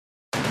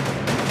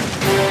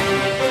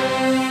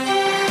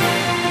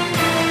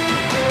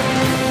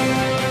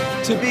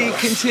To be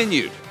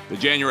continued. The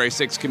January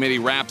 6th committee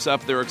wraps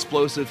up their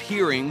explosive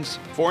hearings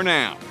for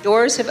now.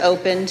 Doors have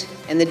opened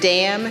and the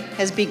dam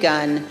has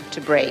begun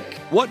to break.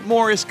 What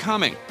more is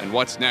coming, and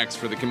what's next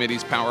for the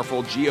committee's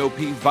powerful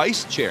GOP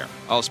vice chair?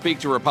 I'll speak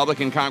to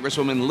Republican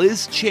Congresswoman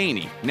Liz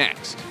Cheney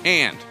next.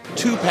 And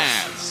two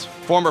paths.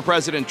 Former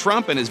President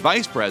Trump and his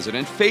vice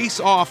president face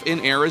off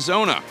in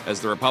Arizona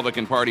as the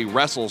Republican Party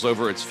wrestles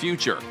over its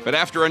future. But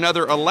after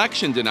another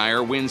election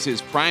denier wins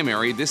his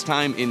primary, this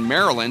time in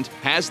Maryland,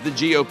 has the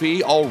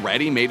GOP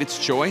already made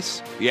its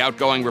choice? The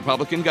outgoing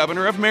Republican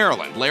governor of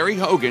Maryland, Larry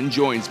Hogan,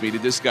 joins me to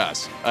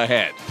discuss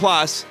ahead.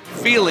 Plus,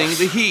 feeling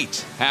the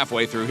heat.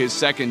 Halfway through his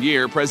second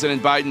year,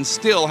 President Biden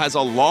still has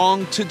a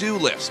long to-do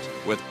list,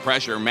 with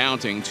pressure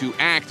mounting to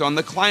act on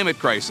the climate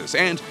crisis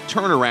and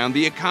turn around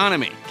the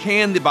economy.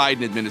 Can the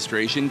Biden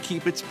administration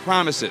keep its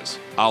promises?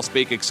 I'll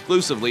speak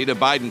exclusively to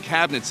Biden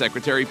Cabinet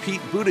Secretary Pete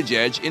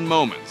Buttigieg in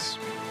moments.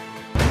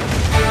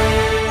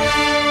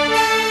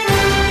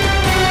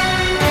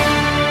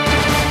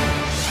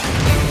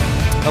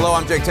 Hello,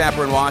 I'm Jake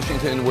Tapper in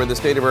Washington, where the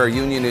state of our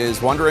union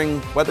is wondering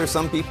whether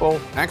some people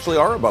actually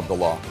are above the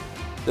law.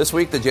 This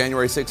week, the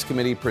January 6th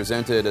committee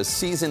presented a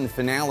season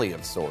finale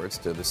of sorts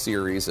to the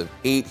series of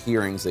 8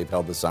 hearings they've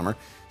held this summer.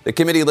 The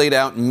committee laid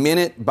out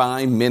minute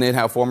by minute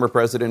how former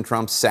President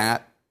Trump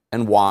sat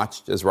and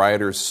watched as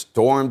rioters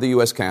stormed the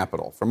U.S.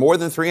 Capitol. For more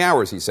than 3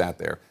 hours, he sat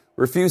there,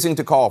 refusing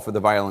to call for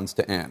the violence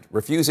to end,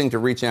 refusing to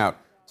reach out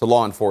to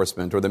law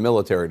enforcement or the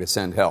military to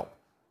send help.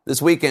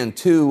 This weekend,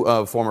 2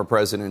 of former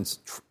President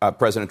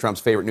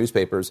Trump's favorite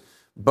newspapers,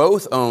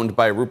 both owned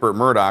by Rupert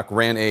Murdoch,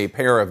 ran a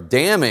pair of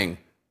damning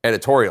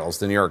editorials,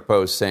 the New York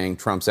Post saying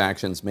Trump's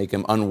actions make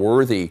him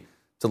unworthy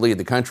to lead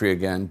the country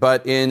again.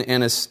 But in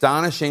an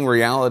astonishing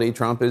reality,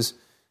 Trump is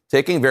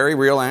taking very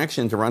real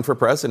action to run for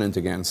president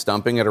again,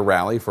 stumping at a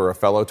rally for a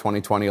fellow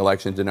 2020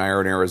 election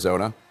denier in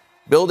Arizona,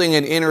 building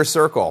an inner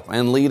circle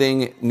and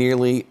leading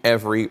nearly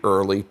every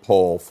early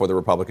poll for the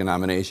Republican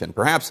nomination.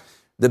 Perhaps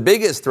the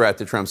biggest threat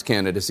to Trump's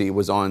candidacy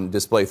was on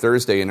display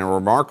Thursday in a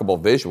remarkable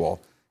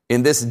visual.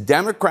 In this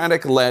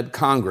Democratic-led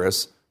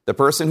Congress, the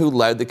person who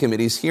led the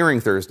committee's hearing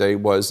Thursday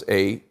was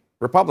a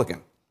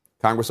Republican,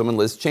 Congresswoman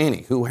Liz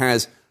Cheney, who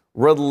has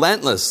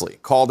relentlessly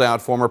called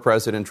out former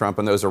President Trump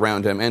and those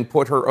around him and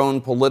put her own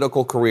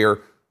political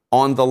career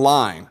on the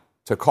line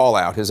to call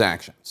out his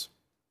actions.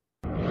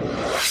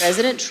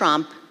 President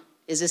Trump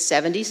is a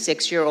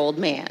 76-year-old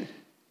man.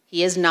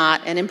 He is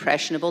not an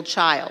impressionable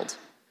child.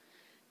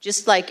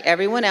 Just like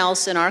everyone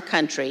else in our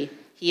country,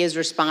 he is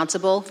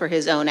responsible for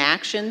his own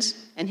actions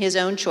and his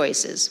own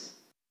choices.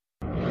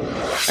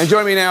 And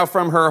join me now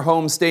from her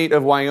home state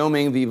of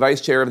Wyoming, the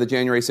vice chair of the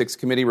January 6th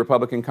committee,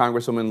 Republican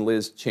Congresswoman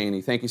Liz Cheney.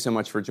 Thank you so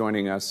much for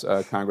joining us,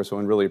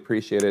 Congresswoman. Really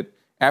appreciate it.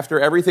 After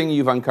everything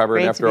you've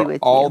uncovered, after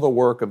all the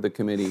work of the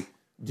committee,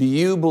 do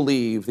you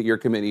believe that your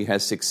committee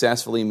has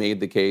successfully made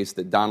the case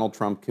that Donald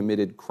Trump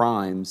committed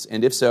crimes?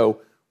 And if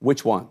so,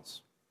 which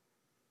ones?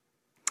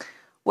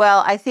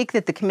 Well, I think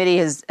that the committee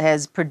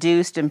has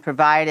produced and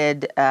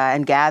provided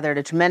and gathered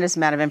a tremendous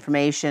amount of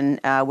information.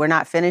 We're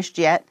not finished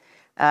yet.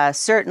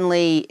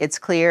 Certainly, it's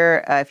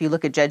clear, if you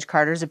look at Judge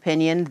Carter's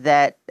opinion,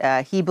 that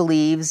he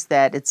believes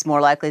that it's more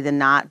likely than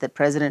not that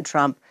President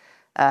Trump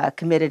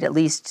committed at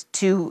least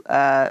two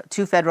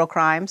federal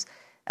crimes.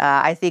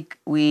 I think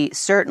we've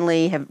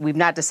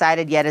not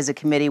decided yet as a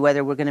committee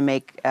whether we're going to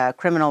make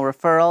criminal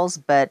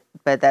referrals, but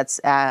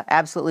that's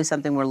absolutely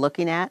something we're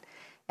looking at.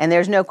 And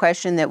there's no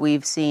question that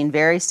we've seen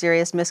very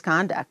serious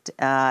misconduct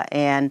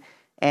and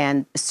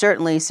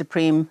certainly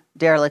supreme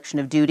dereliction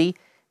of duty.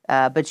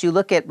 But you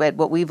look at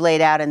what we've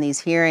laid out in these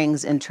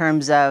hearings in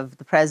terms of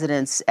the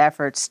president's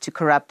efforts to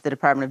corrupt the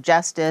Department of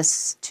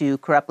Justice, to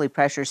corruptly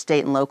pressure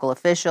state and local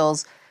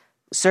officials,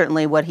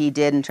 certainly what he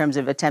did in terms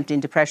of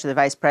attempting to pressure the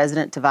vice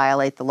president to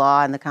violate the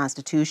law and the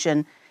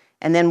Constitution,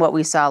 and then what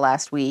we saw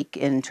last week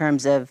in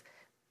terms of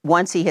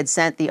once he had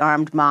sent the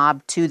armed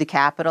mob to the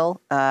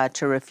Capitol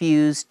to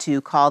refuse to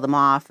call them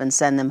off and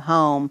send them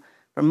home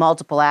for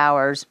multiple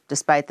hours,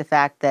 despite the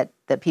fact that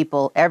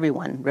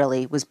everyone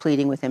really was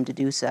pleading with him to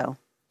do so.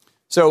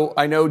 So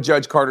I know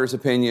Judge Carter's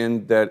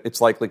opinion that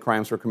it's likely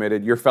crimes were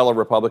committed. Your fellow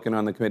Republican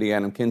on the committee,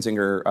 Adam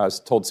Kinzinger,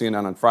 told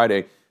CNN on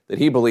Friday that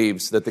he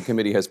believes that the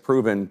committee has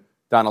proven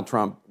Donald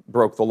Trump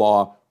broke the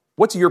law.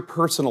 What's your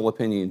personal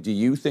opinion? Do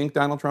you think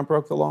Donald Trump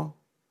broke the law?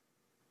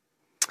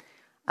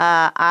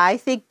 I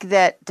think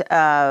that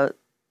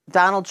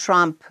Donald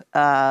Trump,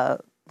 the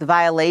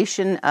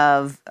violation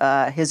of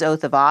his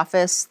oath of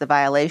office, the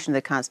violation of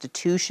the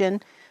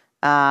Constitution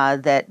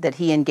that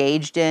he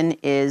engaged in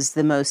is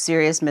the most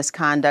serious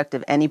misconduct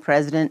of any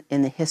president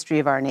in the history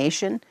of our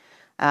nation.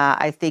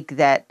 I think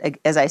that,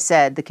 as I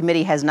said, the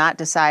committee has not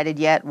decided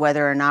yet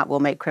whether or not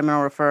we'll make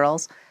criminal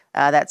referrals.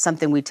 That's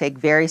something we take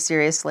very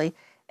seriously.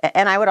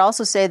 And I would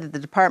also say that the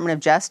Department of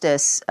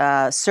Justice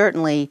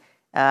certainly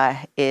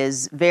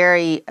is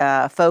very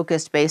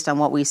focused, based on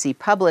what we see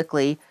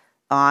publicly,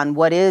 on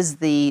what is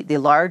the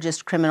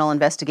largest criminal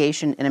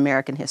investigation in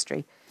American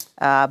history.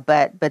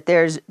 But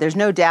there's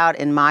no doubt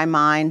in my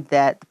mind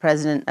that the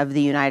President of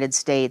the United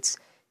States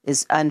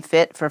is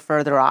unfit for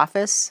further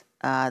office.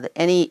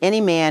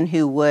 Any man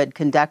who would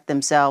conduct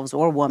themselves,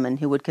 or woman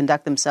who would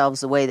conduct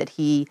themselves the way that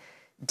he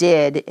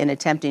did in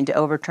attempting to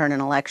overturn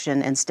an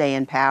election and stay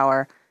in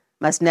power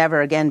must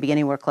never again be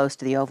anywhere close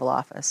to the Oval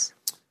Office.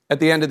 At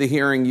the end of the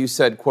hearing, you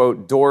said,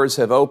 quote, doors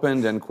have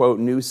opened and, quote,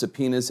 new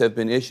subpoenas have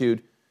been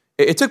issued.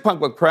 It took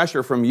public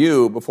pressure from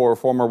you before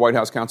former White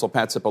House counsel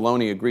Pat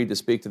Cipollone agreed to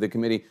speak to the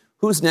committee.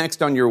 Who's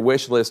next on your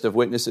wish list of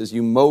witnesses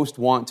you most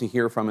want to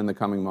hear from in the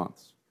coming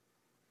months?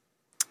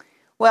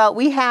 Well,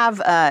 we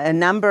have a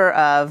number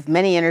of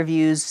many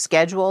interviews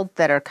scheduled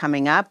that are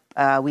coming up.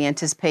 We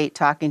anticipate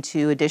talking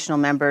to additional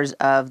members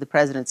of the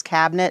president's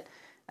cabinet.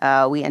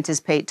 We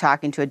anticipate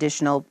talking to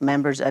additional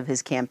members of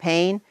his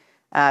campaign.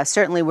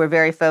 Certainly, we're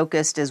very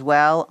focused as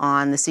well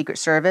on the Secret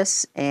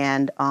Service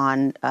and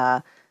on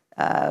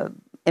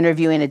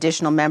interviewing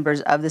additional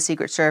members of the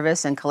Secret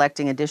Service and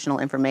collecting additional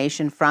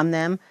information from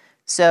them.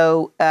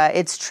 So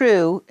it's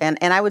true, and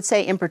I would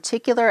say in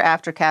particular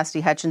after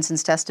Cassidy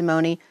Hutchinson's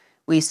testimony,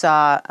 we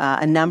saw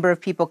a number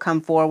of people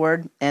come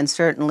forward, and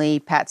certainly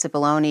Pat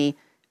Cipollone,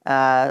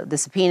 the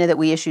subpoena that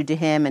we issued to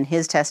him and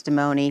his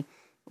testimony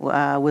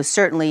was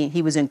certainly,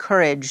 he was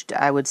encouraged,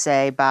 I would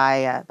say,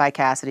 by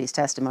Cassidy's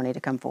testimony to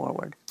come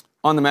forward.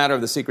 On the matter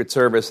of the Secret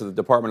Service, the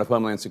Department of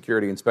Homeland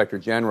Security Inspector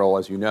General,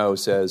 as you know,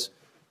 says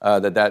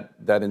that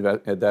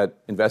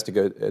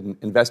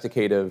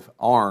investigative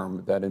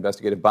arm, that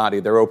investigative body,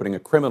 they're opening a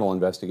criminal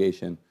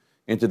investigation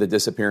into the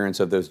disappearance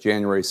of those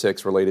January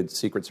 6 related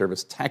Secret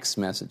Service text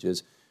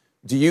messages.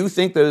 Do you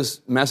think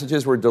those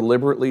messages were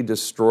deliberately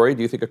destroyed?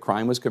 Do you think a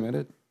crime was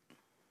committed?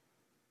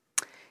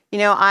 You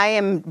know, I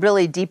am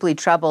really deeply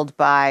troubled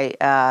by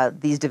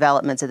these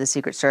developments of the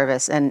Secret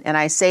Service. And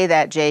I say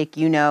that, Jake,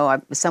 you know,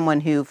 I'm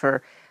someone who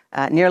for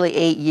nearly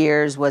 8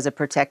 years was a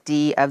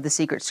protectee of the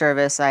Secret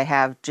Service. I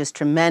have just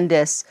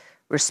tremendous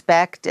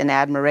respect and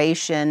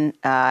admiration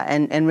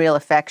and real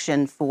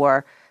affection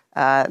for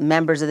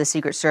members of the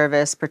Secret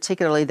Service,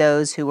 particularly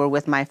those who were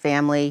with my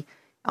family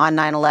on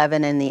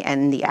 9/11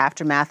 and the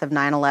aftermath of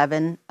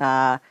 9/11.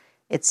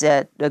 It's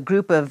a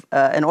group of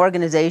an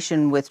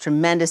organization with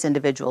tremendous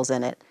individuals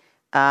in it.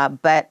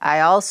 But I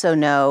also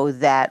know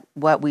that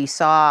what we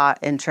saw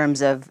in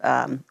terms of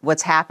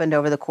what's happened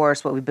over the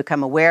course, what we've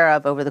become aware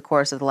of over the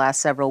course of the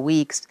last several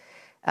weeks,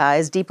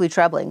 is deeply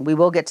troubling. We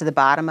will get to the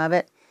bottom of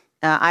it.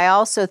 I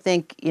also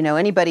think, you know,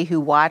 anybody who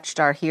watched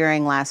our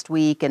hearing last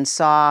week and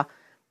saw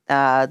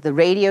the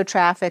radio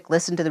traffic,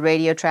 listened to the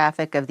radio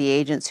traffic of the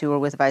agents who were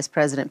with Vice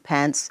President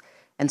Pence,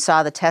 and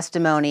saw the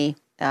testimony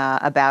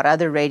about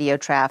other radio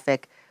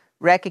traffic,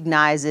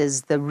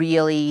 recognizes the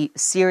really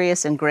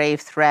serious and grave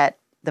threat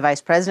the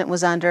Vice President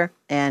was under,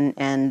 and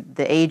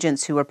the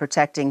agents who were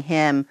protecting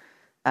him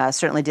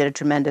certainly did a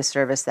tremendous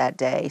service that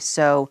day.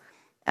 So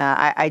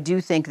I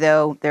do think,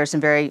 though, there are some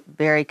very,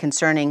 very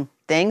concerning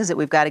things that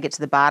we've got to get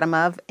to the bottom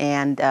of,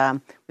 and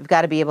we've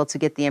got to be able to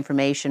get the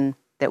information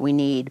that we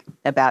need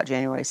about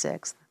January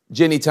 6th.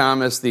 Ginny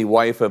Thomas, the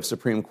wife of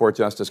Supreme Court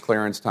Justice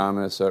Clarence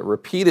Thomas,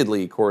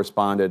 repeatedly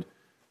corresponded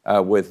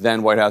with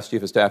then White House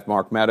Chief of Staff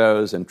Mark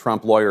Meadows and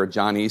Trump lawyer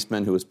John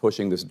Eastman, who was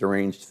pushing this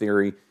deranged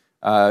theory.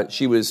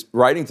 She was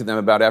writing to them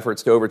about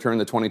efforts to overturn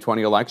the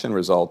 2020 election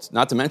results,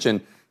 not to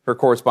mention her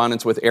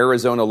correspondence with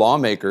Arizona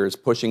lawmakers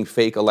pushing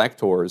fake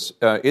electors.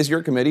 Is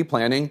your committee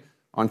planning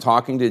on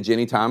talking to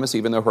Ginny Thomas,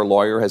 even though her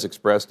lawyer has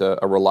expressed a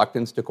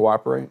reluctance to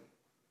cooperate?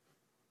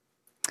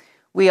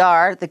 We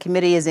are. The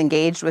committee is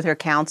engaged with her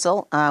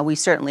counsel. We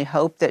certainly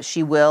hope that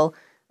she will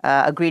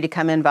agree to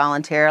come in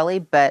voluntarily,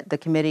 but the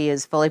committee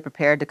is fully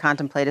prepared to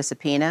contemplate a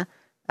subpoena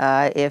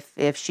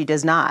if she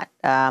does not.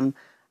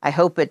 I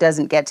hope it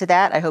doesn't get to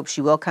that. I hope she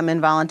will come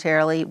in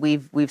voluntarily.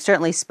 We've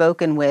certainly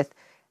spoken with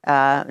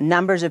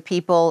numbers of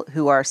people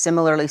who are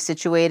similarly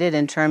situated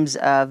in terms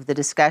of the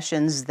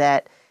discussions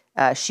that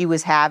she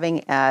was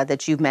having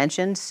that you've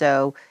mentioned.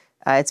 So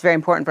it's very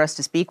important for us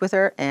to speak with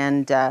her.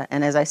 And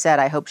as I said,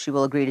 I hope she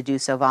will agree to do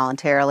so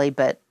voluntarily,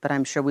 but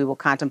I'm sure we will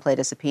contemplate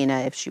a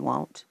subpoena if she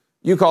won't.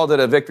 You called it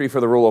a victory for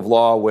the rule of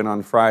law when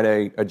on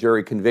Friday a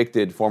jury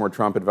convicted former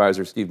Trump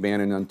advisor Steve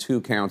Bannon on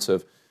 2 counts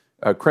of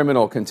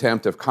criminal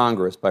contempt of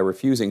Congress by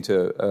refusing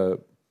to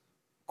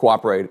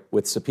cooperate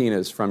with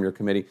subpoenas from your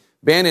committee.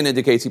 Bannon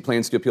indicates he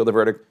plans to appeal the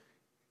verdict.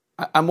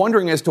 I'm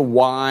wondering as to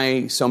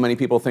why so many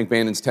people think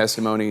Bannon's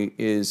testimony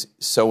is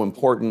so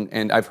important,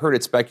 and I've heard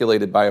it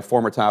speculated by a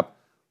former top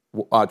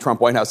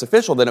Trump White House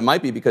official that it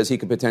might be because he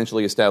could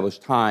potentially establish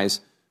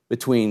ties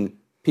between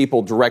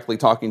people directly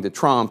talking to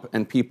Trump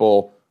and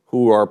people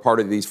who are part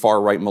of these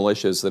far-right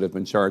militias that have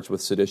been charged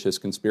with seditious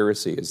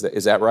conspiracy.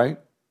 Is that right?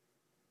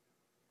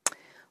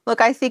 Look,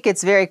 I think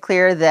it's very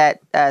clear that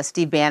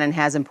Steve Bannon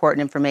has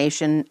important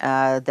information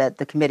that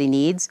the committee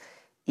needs.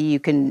 You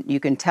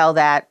can tell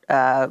that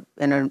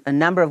in a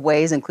number of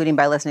ways, including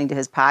by listening to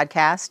his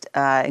podcast,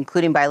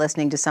 including by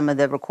listening to some of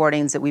the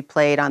recordings that we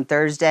played on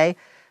Thursday,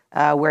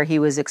 where he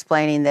was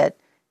explaining that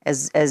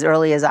as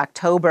early as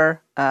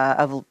October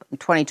of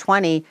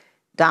 2020,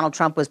 Donald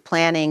Trump was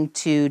planning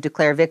to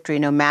declare victory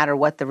no matter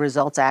what the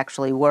results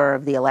actually were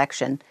of the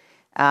election.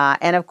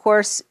 And of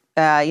course,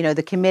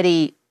 the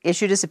committee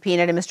issued a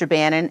subpoena to Mr.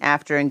 Bannon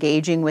after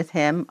engaging with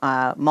him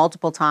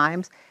multiple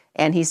times,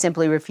 and he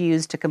simply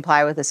refused to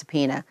comply with the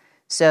subpoena.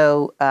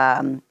 So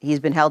he's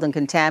been held in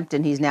contempt,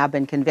 and he's now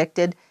been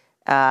convicted.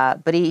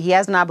 But he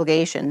has an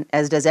obligation,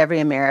 as does every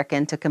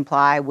American, to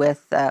comply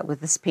with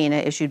the subpoena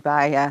issued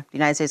by the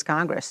United States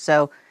Congress.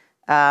 So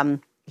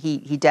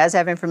he does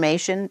have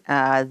information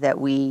that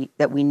we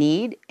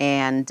need,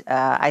 and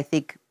I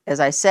think, as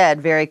I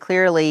said very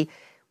clearly,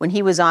 when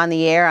he was on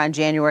the air on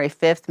January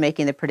 5th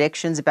making the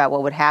predictions about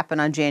what would happen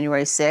on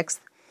January 6th,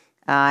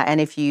 and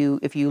if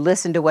you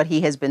listen to what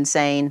he has been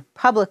saying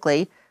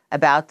publicly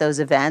about those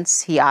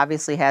events, he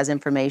obviously has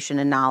information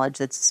and knowledge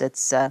that's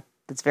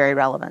very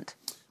relevant.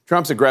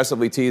 Trump's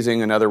aggressively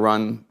teasing another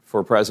run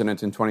for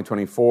president in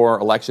 2024.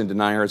 Election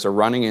deniers are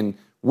running and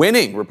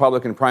winning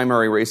Republican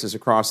primary races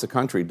across the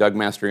country. Doug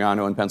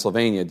Mastriano in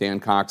Pennsylvania, Dan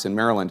Cox in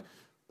Maryland,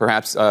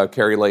 perhaps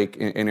Kari Lake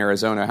in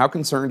Arizona. How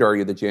concerned are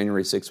you that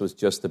January 6th was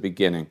just the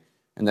beginning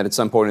and that at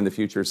some point in the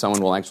future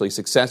someone will actually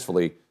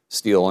successfully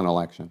steal an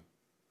election?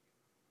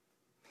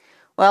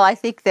 Well, I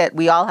think that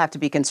we all have to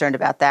be concerned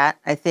about that.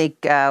 I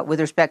think with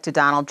respect to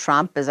Donald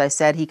Trump, as I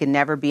said, he can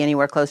never be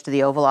anywhere close to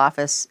the Oval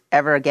Office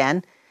ever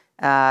again.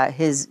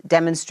 His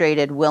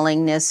demonstrated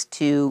willingness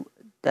to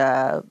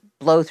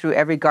blow through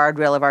every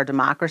guardrail of our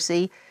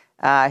democracy,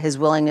 his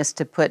willingness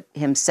to put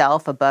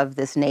himself above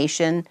this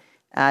nation,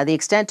 the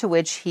extent to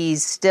which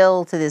he's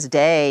still to this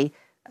day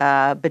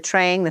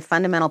betraying the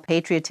fundamental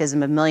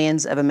patriotism of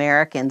millions of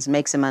Americans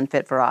makes him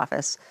unfit for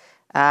office.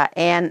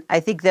 And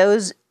I think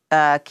those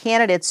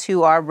candidates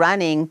who are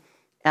running,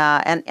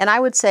 and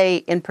I would say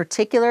in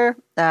particular,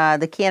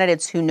 the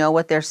candidates who know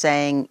what they're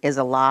saying is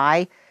a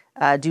lie,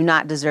 do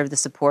not deserve the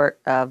support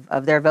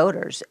of their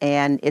voters.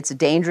 And it's a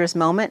dangerous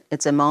moment.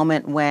 It's a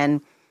moment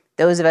when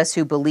those of us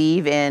who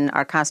believe in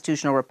our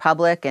constitutional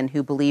republic and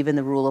who believe in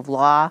the rule of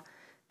law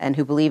and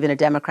who believe in a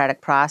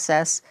democratic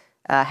process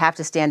have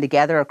to stand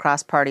together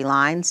across party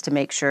lines to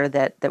make sure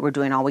that we're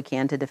doing all we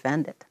can to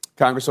defend it.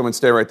 Congresswoman,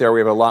 stay right there. We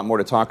have a lot more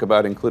to talk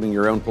about, including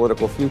your own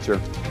political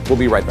future. We'll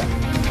be right back.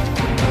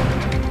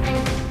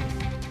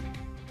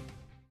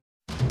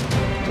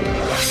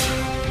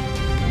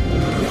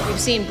 We've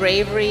seen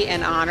bravery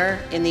and honor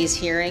in these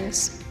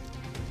hearings,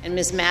 and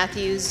Ms.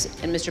 Matthews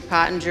and Mr.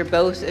 Pottinger,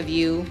 both of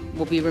you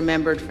will be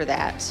remembered for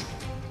that,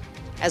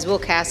 as will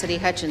Cassidy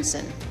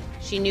Hutchinson.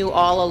 She knew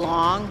all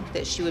along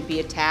that she would be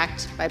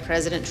attacked by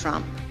President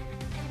Trump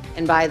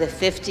and by the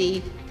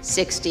 50,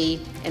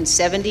 60, and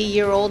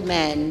 70-year-old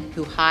men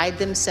who hide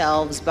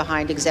themselves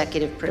behind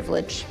executive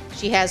privilege.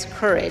 She has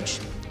courage,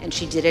 and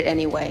she did it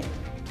anyway.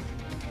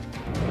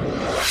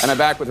 And I'm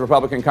back with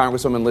Republican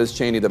Congresswoman Liz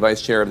Cheney, the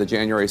vice chair of the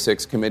January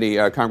 6th committee.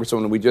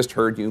 Congresswoman, we just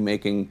heard you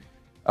making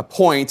a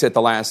point at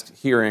the last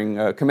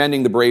hearing,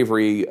 commending the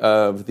bravery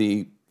of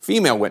the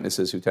female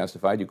witnesses who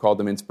testified. You called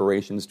them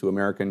inspirations to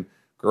American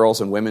girls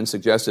and women,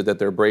 suggested that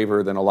they're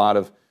braver than a lot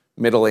of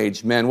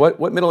middle-aged men. What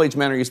middle-aged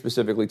men are you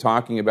specifically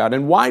talking about,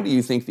 and why do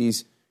you think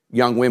these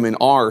young women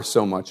are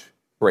so much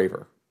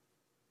braver?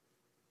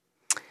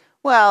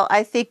 Well,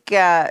 I think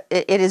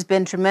it has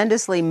been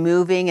tremendously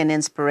moving and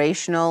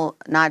inspirational,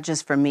 not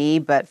just for me,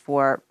 but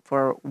for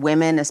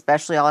women,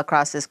 especially all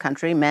across this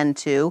country, men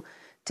too,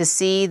 to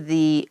see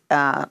the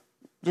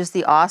just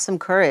the awesome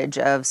courage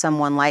of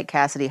someone like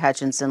Cassidy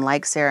Hutchinson,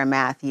 like Sarah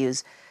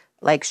Matthews,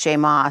 like Shea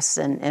Moss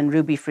and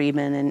Ruby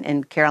Freeman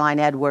and Caroline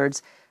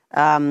Edwards.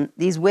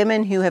 These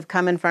women who have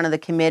come in front of the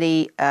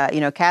committee,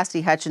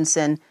 Cassidy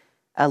Hutchinson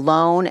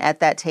alone at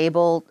that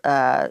table,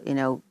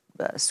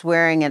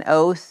 swearing an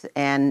oath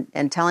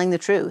and telling the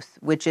truth,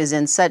 which is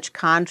in such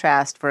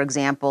contrast, for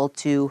example,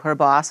 to her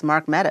boss,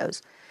 Mark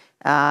Meadows.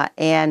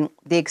 And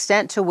the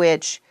extent to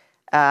which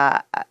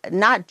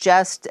not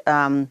just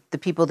the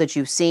people that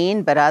you've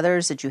seen, but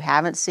others that you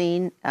haven't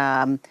seen,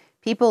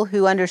 people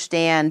who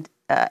understand,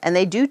 and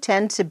they do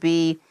tend to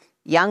be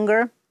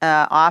younger,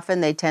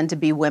 often they tend to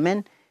be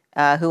women,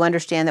 who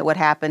understand that what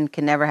happened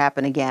can never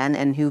happen again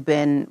and who've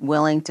been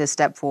willing to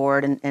step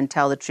forward and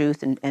tell the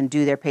truth and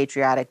do their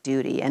patriotic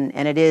duty. And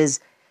it is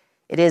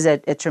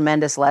a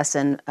tremendous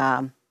lesson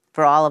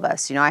for all of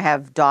us. I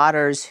have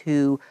daughters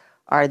who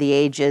are the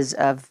ages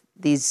of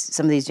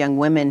some of these young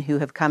women who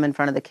have come in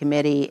front of the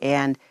committee.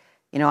 And,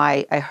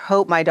 I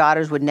hope my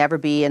daughters would never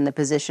be in the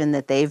position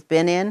that they've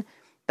been in,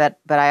 but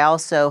I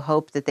also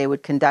hope that they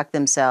would conduct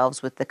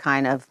themselves with the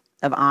kind of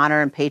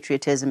honor and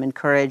patriotism and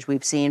courage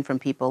we've seen from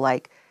people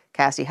like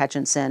Cassidy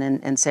Hutchinson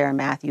and Sarah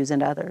Matthews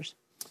and others.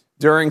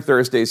 During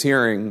Thursday's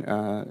hearing,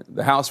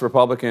 the House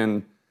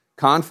Republican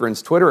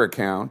Conference Twitter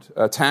account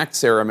attacked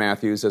Sarah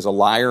Matthews as a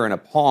liar and a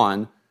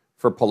pawn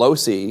for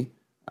Pelosi.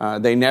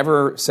 They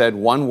never said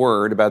one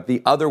word about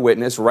the other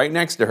witness right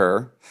next to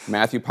her,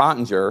 Matthew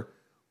Pottinger.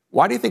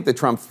 Why do you think the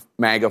Trump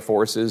MAGA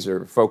forces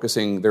are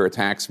focusing their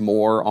attacks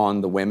more on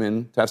the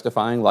women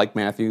testifying, like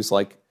Matthews,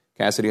 like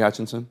Cassidy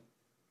Hutchinson?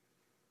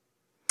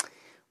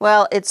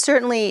 Well, it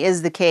certainly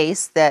is the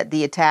case that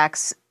the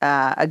attacks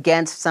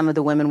against some of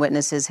the women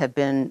witnesses have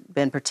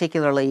been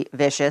particularly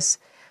vicious.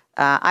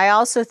 I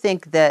also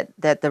think that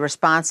the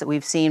response that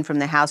we've seen from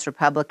the House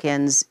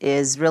Republicans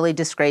is really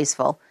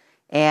disgraceful.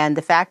 And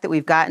the fact that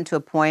we've gotten to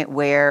a point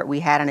where we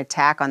had an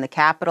attack on the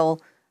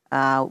Capitol,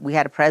 we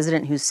had a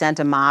president who sent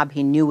a mob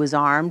he knew was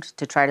armed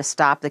to try to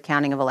stop the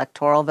counting of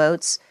electoral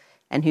votes,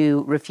 and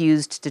who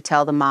refused to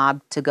tell the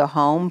mob to go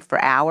home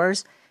for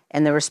hours.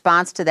 And the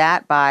response to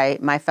that by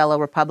my fellow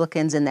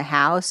Republicans in the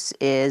House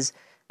is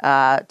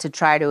to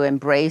try to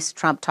embrace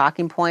Trump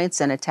talking points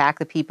and attack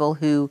the people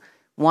who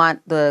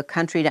want the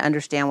country to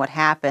understand what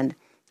happened,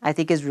 I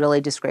think is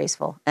really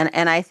disgraceful.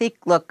 And I think,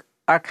 look,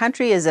 our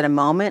country is at a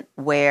moment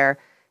where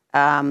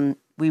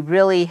we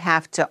really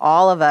have to,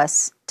 all of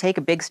us, take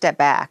a big step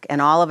back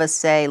and all of us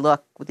say,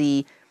 look,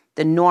 the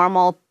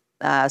normal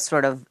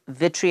sort of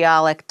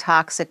vitriolic,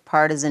 toxic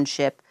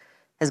partisanship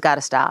has got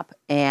to stop.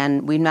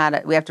 And we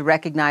have to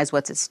recognize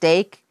what's at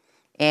stake.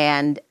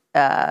 And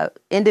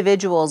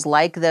individuals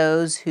like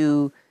those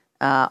who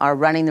are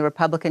running the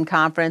Republican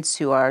conference,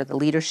 who are the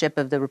leadership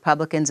of the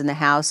Republicans in the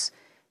House,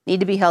 need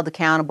to be held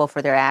accountable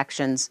for their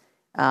actions.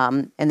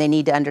 And they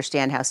need to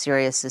understand how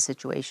serious the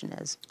situation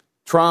is.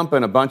 Trump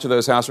and a bunch of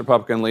those House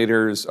Republican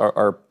leaders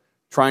are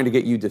trying to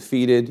get you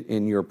defeated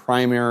in your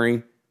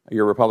primary,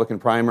 your Republican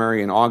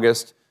primary in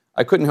August.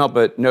 I couldn't help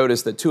but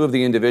notice that two of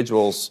the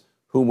individuals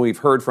whom we've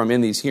heard from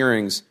in these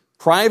hearings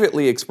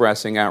privately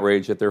expressing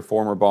outrage at their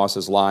former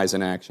boss's lies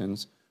and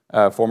actions,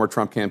 former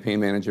Trump campaign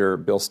manager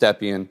Bill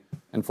Stepien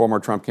and former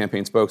Trump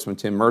campaign spokesman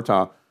Tim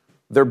Murtaugh,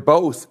 they're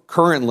both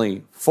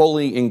currently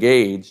fully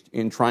engaged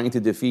in trying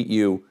to defeat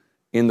you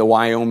in the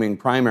Wyoming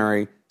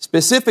primary,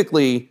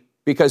 specifically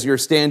because you're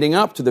standing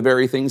up to the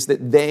very things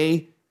that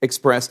they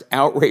expressed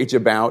outrage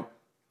about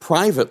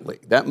privately.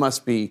 That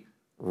must be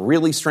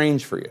really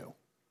strange for you.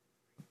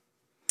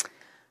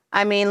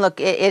 I mean, look,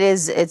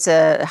 it's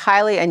a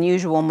highly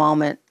unusual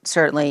moment,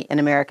 certainly in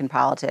American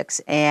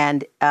politics.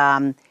 And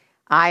I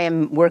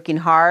am working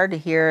hard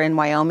here in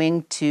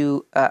Wyoming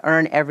to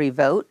earn every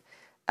vote.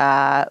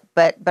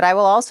 But I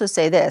will also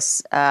say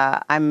this,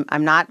 I'm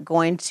not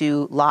going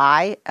to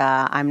lie.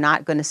 I'm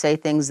not going to say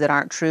things that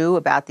aren't true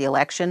about the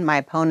election. My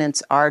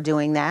opponents are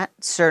doing that,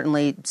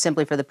 certainly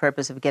simply for the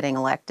purpose of getting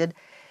elected.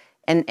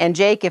 And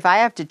Jake, if I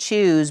have to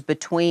choose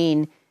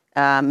between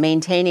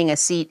maintaining a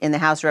seat in the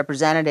House of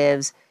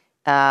Representatives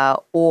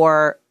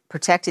or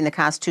protecting the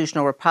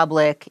constitutional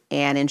republic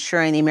and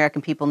ensuring the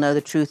American people know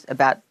the truth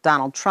about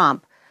Donald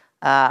Trump,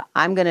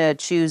 I'm going to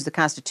choose the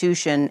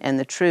Constitution and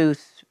the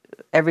truth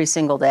every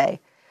single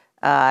day.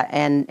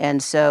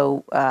 And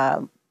so,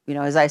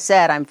 as I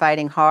said, I'm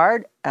fighting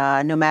hard.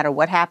 No matter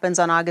what happens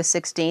on August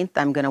 16th,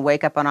 I'm going to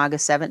wake up on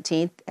August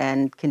 17th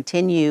and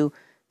continue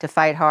to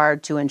fight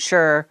hard to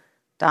ensure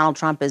Donald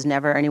Trump is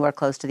never anywhere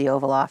close to the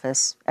Oval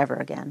Office ever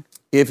again.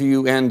 If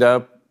you end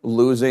up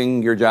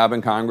losing your job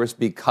in Congress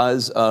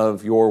because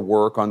of your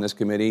work on this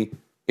committee,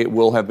 it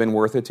will have been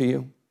worth it to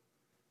you?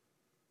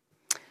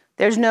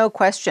 There's no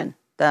question.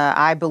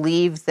 I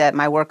believe that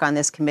my work on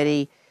this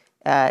committee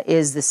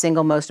is the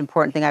single most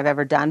important thing I've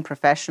ever done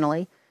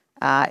professionally.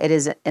 It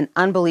is an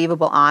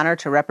unbelievable honor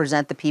to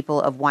represent the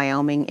people of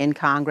Wyoming in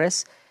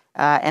Congress.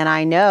 And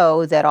I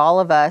know that all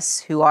of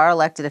us who are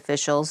elected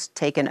officials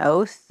take an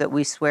oath that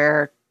we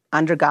swear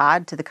under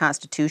God to the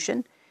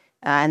Constitution.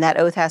 And that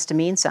oath has to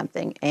mean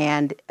something.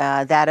 And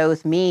that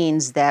oath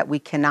means that we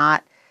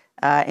cannot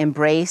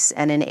embrace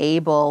and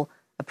enable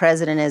a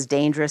president as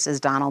dangerous as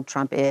Donald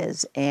Trump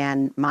is.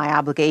 And my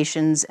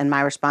obligations and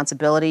my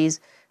responsibilities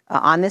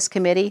on this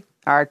committee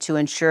are to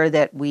ensure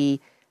that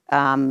we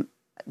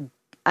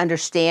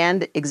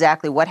understand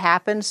exactly what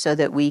happened so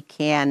that we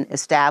can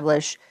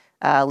establish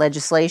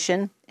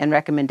legislation and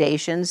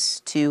recommendations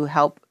to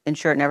help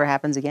ensure it never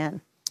happens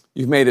again.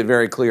 You've made it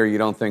very clear you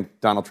don't think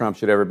Donald Trump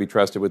should ever be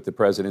trusted with the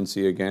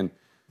presidency again.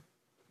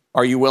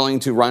 Are you willing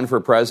to run for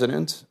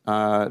president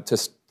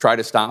to try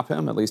to stop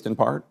him, at least in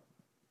part?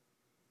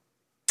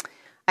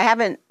 I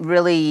haven't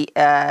really,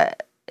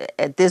 at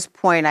this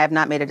point, I have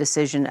not made a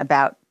decision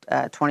about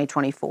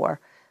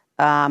 2024.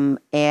 And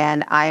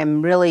I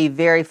am really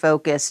very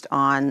focused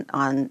on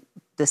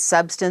the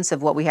substance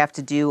of what we have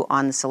to do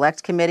on the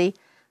Select Committee,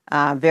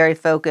 very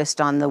focused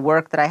on the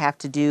work that I have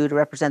to do to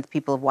represent the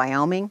people of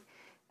Wyoming.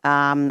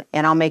 And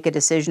I'll make a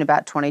decision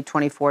about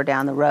 2024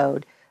 down the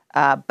road.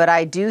 But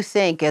I do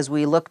think as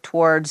we look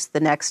towards the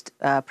next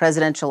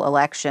presidential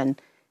election,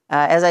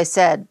 as I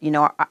said,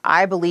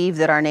 I believe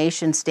that our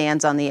nation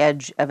stands on the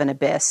edge of an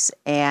abyss.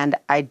 And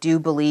I do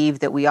believe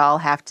that we all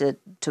have to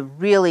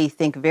really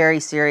think very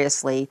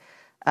seriously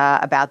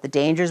about the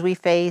dangers we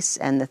face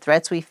and the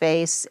threats we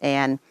face.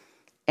 And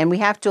we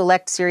have to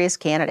elect serious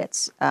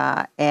candidates.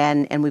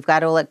 And we've got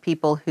to elect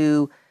people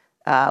who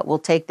will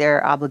take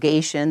their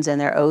obligations and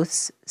their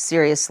oaths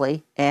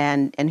seriously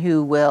and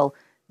who will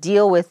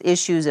deal with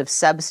issues of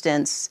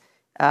substance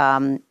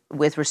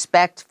with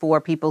respect for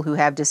people who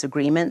have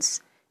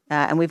disagreements.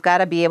 And we've got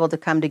to be able to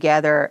come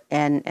together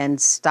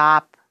and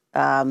stop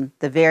the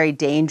very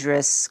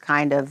dangerous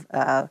kind of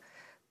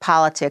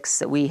politics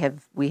that we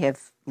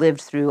have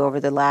lived through over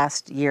the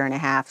last year and a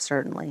half,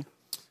 certainly.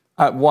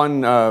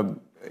 One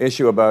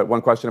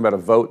one question about a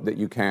vote that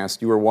you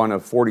cast. You were one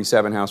of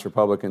 47 House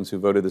Republicans who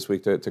voted this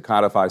week to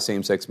codify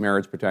same-sex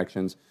marriage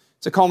protections.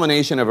 It's a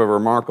culmination of a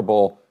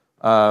remarkable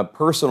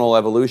personal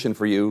evolution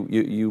for you.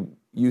 You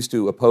used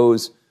to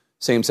oppose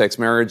same-sex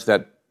marriage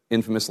that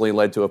infamously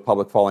led to a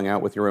public falling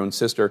out with your own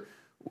sister.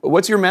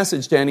 What's your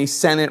message to any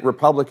Senate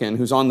Republican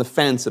who's on the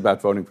fence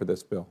about voting for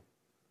this bill?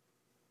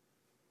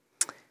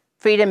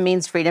 Freedom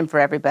means freedom for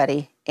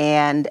everybody.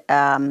 And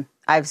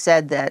I've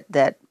said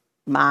that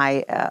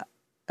my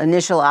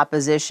initial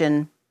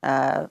opposition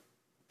 10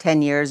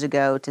 years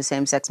ago to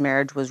same-sex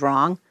marriage was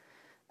wrong.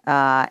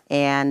 I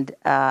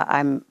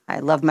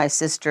love my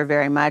sister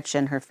very much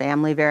and her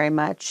family very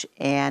much.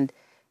 And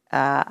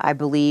I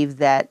believe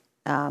that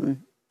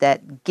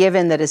that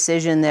given the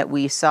decision that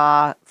we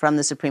saw from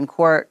the Supreme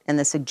Court and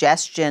the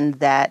suggestion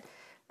that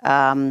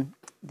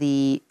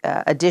the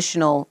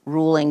additional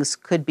rulings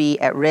could be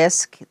at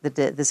risk,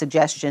 the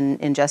suggestion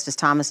in Justice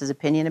Thomas's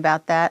opinion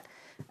about that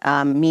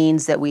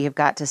means that we have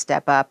got to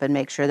step up and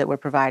make sure that we're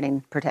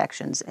providing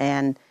protections.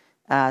 And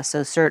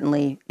so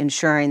certainly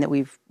ensuring that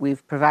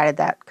we've provided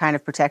that kind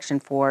of protection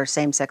for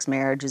same-sex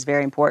marriage is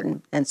very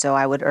important. And so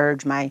I would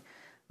urge my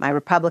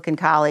Republican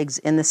colleagues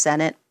in the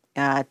Senate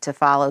to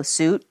follow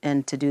suit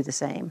and to do the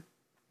same.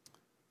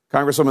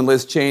 Congresswoman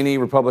Liz Cheney,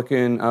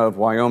 Republican of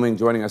Wyoming,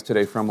 joining us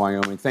today from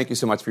Wyoming. Thank you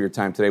so much for your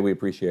time today. We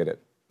appreciate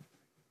it.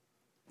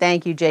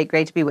 Thank you, Jake.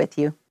 Great to be with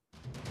you.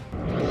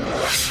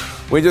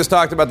 We just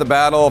talked about the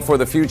battle for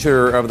the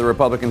future of the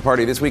Republican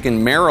Party. This week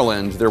in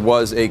Maryland, there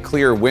was a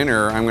clear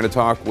winner. I'm going to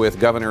talk with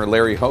Governor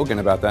Larry Hogan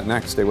about that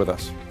next. Stay with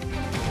us.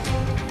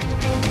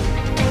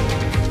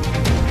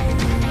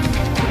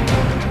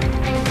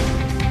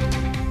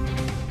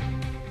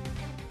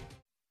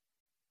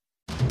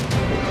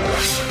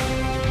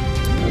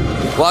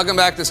 Welcome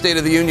back to State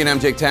of the Union. I'm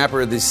Jake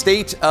Tapper. The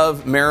state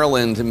of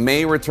Maryland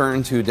may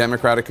return to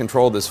Democratic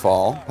control this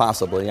fall,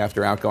 possibly,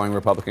 after outgoing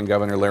Republican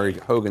Governor Larry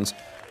Hogan's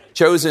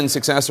chosen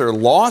successor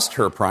lost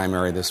her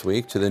primary this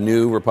week to the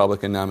new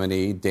Republican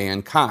nominee,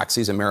 Dan Cox.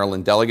 He's a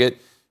Maryland delegate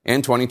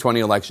and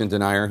 2020 election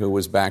denier who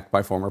was backed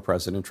by former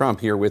President Trump.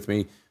 Here with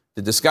me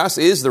to discuss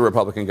is the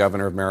Republican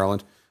governor of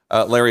Maryland,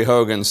 Larry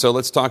Hogan. So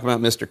let's talk about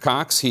Mr.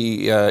 Cox.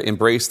 He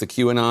embraced the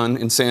QAnon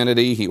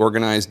insanity. He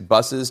organized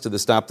buses to the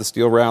Stop the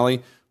Steal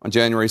rally on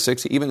January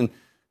 6th. He even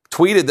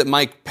tweeted that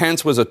Mike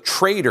Pence was a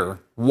traitor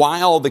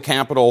while the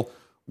Capitol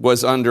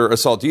was under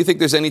assault. Do you think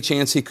there's any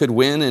chance he could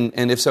win?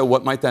 And if so,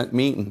 what might that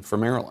mean for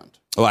Maryland?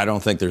 Well, I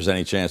don't think there's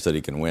any chance that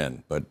he can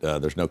win. But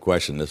there's no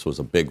question this was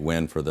a big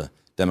win for the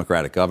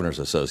Democratic Governors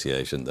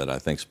Association that I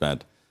think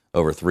spent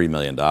over $3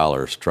 million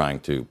trying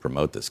to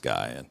promote this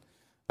guy. And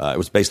it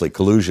was basically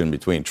collusion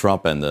between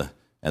Trump and the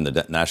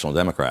National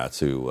Democrats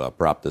who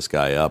propped this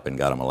guy up and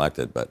got him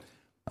elected. But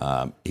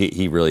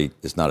he really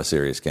is not a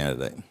serious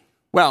candidate.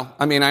 Well,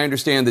 I mean, I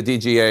understand the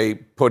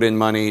DGA put in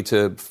money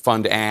to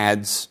fund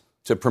ads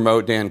to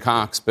promote Dan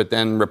Cox, but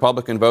then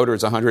Republican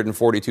voters,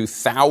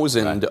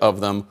 142,000 of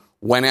them,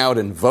 went out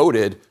and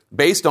voted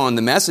based on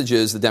the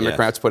messages the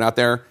Democrats put out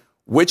there,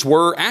 which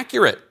were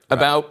accurate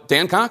about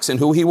Dan Cox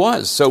and who he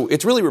was. So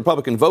it's really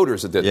Republican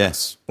voters that did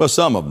this. Well,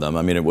 some of them.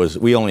 I mean,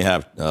 we only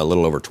have a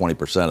little over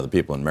 20% of the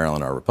people in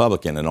Maryland are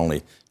Republican, and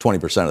only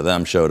 20% of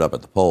them showed up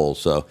at the polls.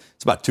 So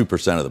it's about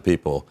 2% of the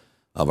people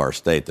of our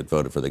state that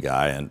voted for the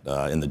guy. And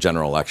in the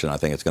general election, I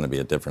think it's going to be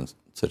a different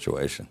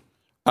situation.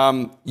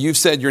 You've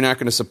said you're not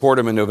going to support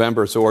him in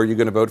November, so are you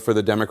going to vote for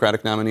the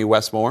Democratic nominee,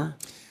 Wes Moore?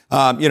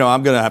 I'm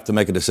going to have to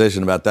make a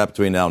decision about that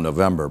between now and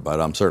November,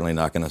 but I'm certainly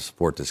not going to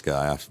support this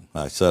guy.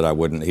 I said I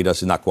wouldn't.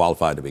 He's not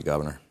qualified to be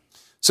governor.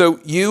 So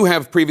you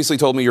have previously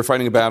told me you're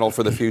fighting a battle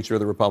for the future of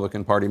the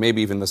Republican Party,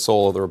 maybe even the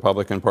soul of the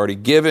Republican Party,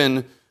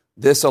 given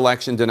this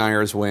election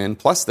denier's win,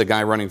 plus the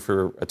guy running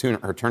for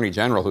Attorney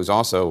General who's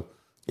also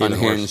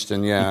unhinged.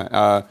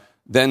 And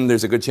then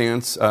there's a good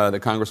chance that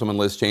Congresswoman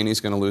Liz Cheney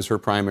is going to lose her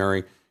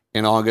primary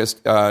in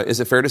August. Is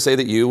it fair to say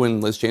that you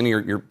and Liz Cheney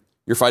you're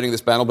fighting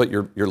this battle, but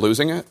you're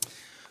losing it?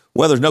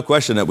 Well, there's no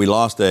question that we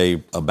lost a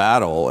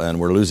battle, and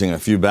we're losing a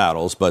few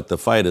battles, but the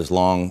fight is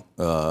long.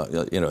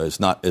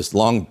 It's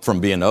long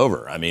from being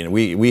over. I mean,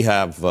 we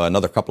have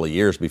another couple of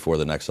years before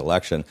the next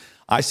election.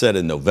 I said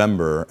in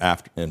November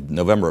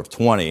of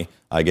 20,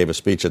 I gave a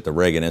speech at the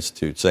Reagan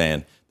Institute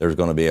saying there's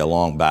going to be a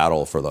long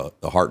battle for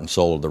the heart and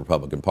soul of the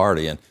Republican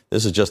Party, and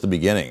this is just the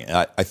beginning.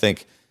 I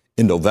think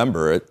in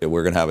November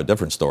we're going to have a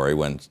different story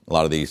when a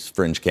lot of these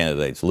fringe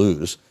candidates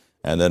lose.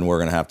 And then we're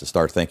going to have to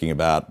start thinking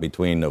about,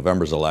 between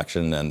November's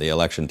election and the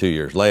election 2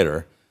 years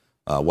later,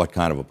 what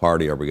kind of a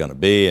party are we going to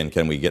be? And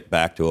can we get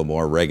back to a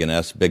more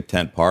Reagan-esque big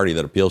tent party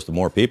that appeals to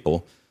more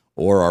people?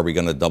 Or are we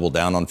going to double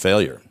down on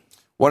failure?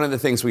 One of the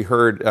things we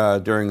heard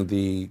during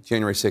the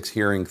January 6th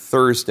hearing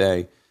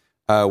Thursday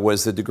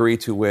was the degree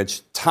to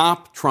which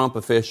top Trump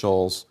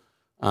officials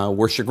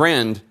were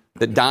chagrined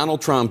that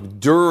Donald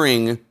Trump,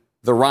 during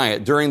the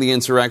riot, during the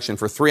insurrection,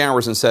 for 3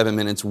 hours and 7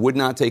 minutes, would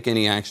not take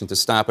any action to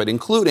stop it,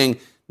 including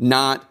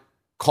not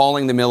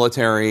calling the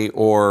military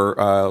or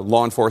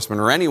law enforcement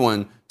or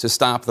anyone to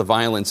stop the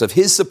violence of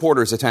his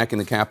supporters attacking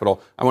the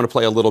Capitol. I want to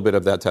play a little bit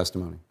of that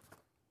testimony.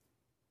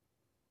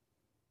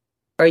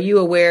 are you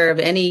aware of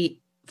any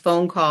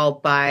phone call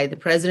by the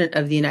President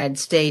of the United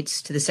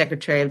States to the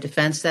Secretary of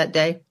Defense that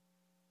day?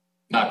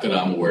 Not that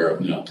I'm aware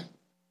of, no.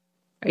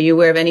 Are you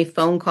aware of any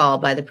phone call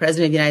by the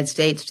President of the United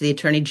States to the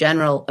Attorney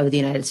General of the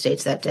United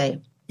States that day?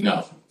 No.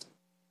 Are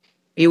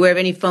you aware of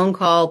any phone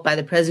call by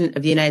the President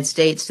of the United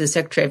States to the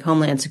Secretary of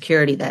Homeland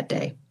Security that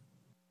day?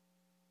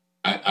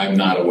 I'm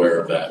not aware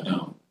of that,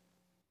 no.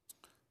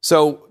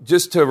 So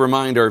just to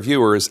remind our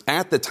viewers,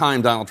 at the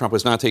time Donald Trump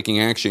was not taking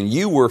action,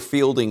 you were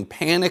fielding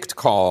panicked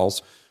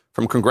calls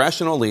from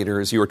congressional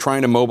leaders. You were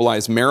trying to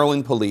mobilize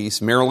Maryland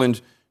police, Maryland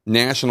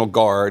National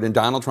Guard, and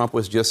Donald Trump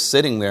was just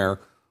sitting there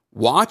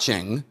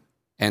watching,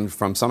 and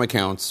from some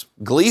accounts,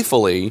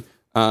 gleefully.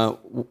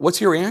 What's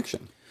your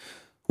reaction?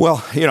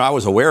 Well, I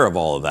was aware of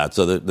all of that,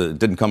 so that it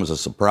didn't come as a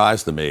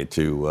surprise to me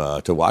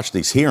to watch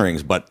these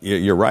hearings. But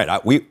you're right.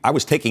 I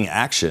was taking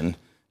action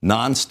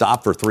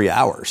nonstop for 3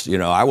 hours.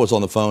 I was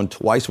on the phone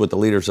twice with the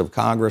leaders of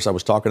Congress. I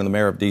was talking to the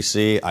mayor of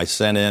D.C. I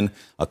sent in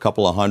a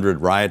couple of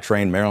hundred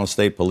riot-trained Maryland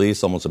State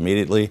Police almost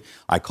immediately.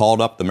 I called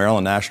up the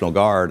Maryland National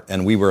Guard,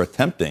 and we were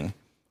attempting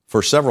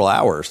for several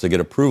hours to get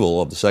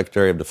approval of the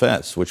Secretary of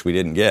Defense, which we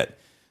didn't get.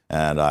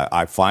 And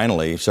I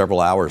finally,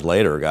 several hours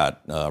later, got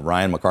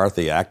Ryan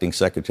McCarthy, acting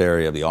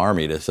Secretary of the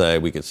Army, to say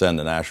we could send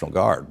the National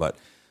Guard. But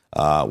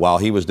while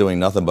he was doing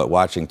nothing but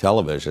watching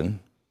television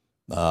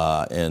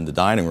in the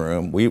dining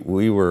room,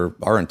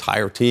 our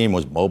entire team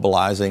was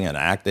mobilizing and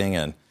acting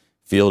and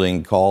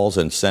fielding calls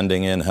and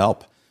sending in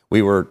help.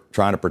 We were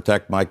trying to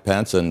protect Mike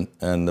Pence and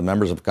the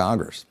members of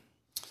Congress.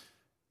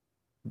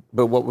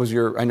 But what was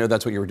I know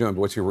that's what you were doing,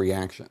 but what's your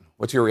reaction?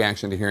 What's your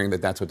reaction to hearing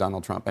that that's what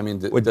Donald Trump,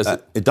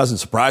 it doesn't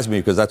surprise me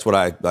because that's what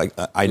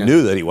I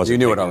knew that he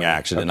wasn't taking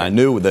action, okay. And I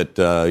knew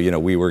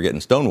that, we were getting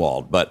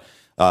stonewalled. But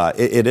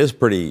it is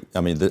pretty,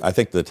 I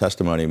think the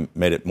testimony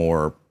made it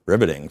more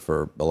riveting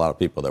for a lot of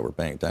people that were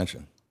paying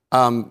attention.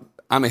 I'm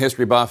a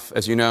history buff,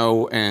 as you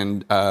know,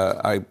 and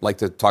I like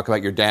to talk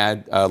about your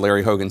dad,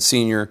 Larry Hogan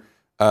Sr.,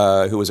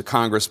 who was a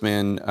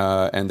congressman,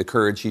 and the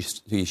courage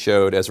he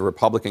showed as a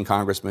Republican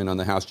congressman on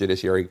the House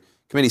Judiciary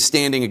Committee,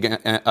 standing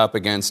up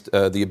against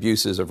the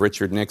abuses of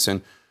Richard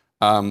Nixon.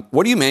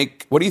 What do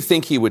you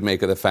think he would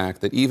make of the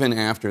fact that even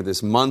after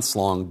this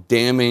months-long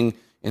damning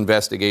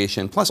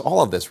investigation, plus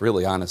all of this,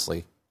 really,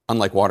 honestly,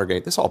 unlike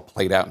Watergate, this all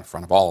played out in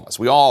front of all of us.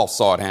 We all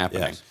saw it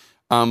happening.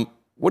 Yes.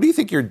 What do you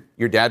think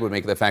your dad would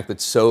make of the fact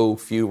that so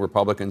few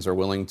Republicans are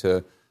willing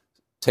to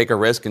take a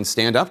risk and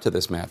stand up to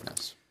this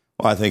madness?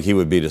 Well, I think he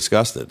would be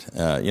disgusted.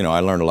 I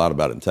learned a lot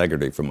about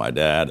integrity from my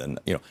dad, and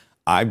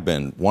I've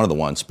been one of the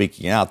ones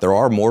speaking out. There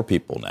are more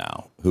people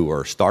now who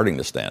are starting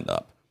to stand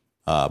up,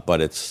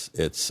 but it's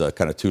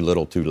kind of too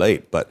little, too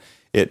late. But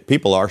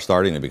people are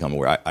starting to become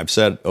aware. I've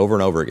said over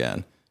and over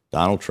again,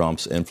 Donald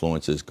Trump's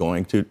influence is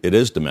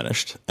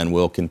diminished and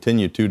will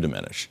continue to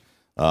diminish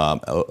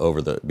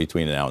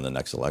between now and the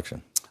next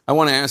election. I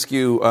want to ask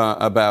you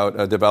about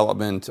a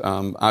development.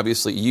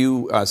 Obviously,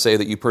 you say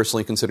that you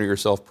personally consider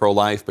yourself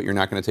pro-life, but you're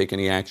not going to take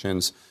any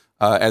actions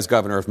as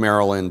governor of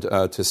Maryland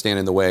to stand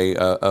in the way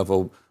of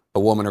a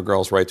woman or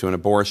girl's right to an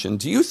abortion.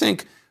 Do you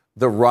think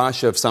the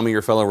rush of some of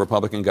your fellow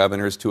Republican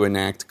governors to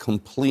enact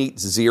complete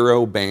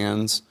zero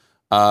bans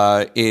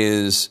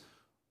is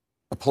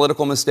a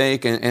political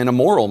mistake and a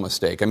moral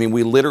mistake?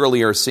 We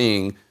literally are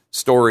seeing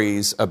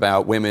stories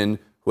about women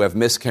who have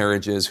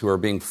miscarriages, who are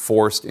being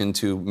forced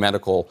into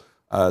medical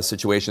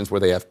situations where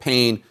they have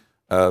pain,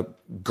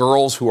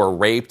 girls who are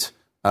raped,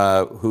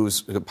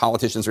 whose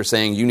politicians are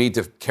saying you need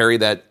to carry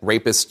that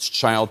rapist's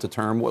child to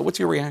term. What's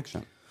your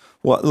reaction?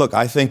 Well, look,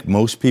 I think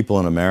most people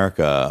in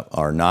America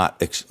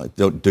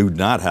do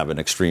not have an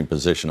extreme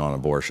position on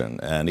abortion,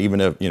 and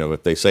even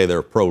if they say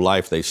they're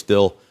pro-life, they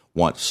still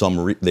want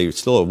they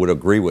still would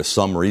agree with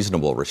some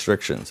reasonable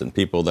restrictions. And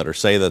people that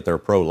say that they're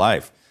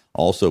pro-life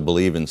also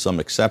believe in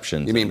some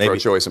exceptions. You mean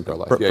pro-choice and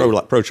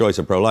pro-life? Pro-choice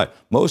and pro-life.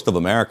 Most of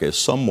America is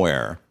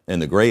somewhere in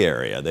the gray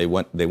area.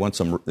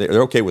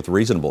 They're okay with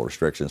reasonable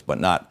restrictions, but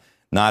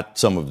not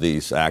some of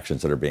these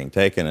actions that are being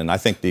taken. And I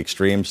think the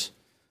extremes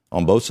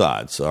on both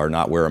sides are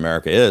not where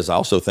America is. I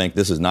also think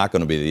this is not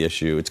going to be the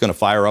issue. It's going to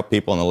fire up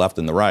people on the left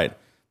and the right,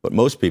 but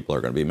most people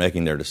are going to be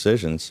making their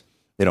decisions,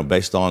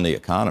 based on the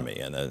economy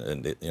and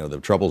the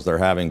troubles they're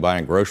having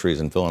buying groceries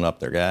and filling up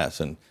their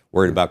gas and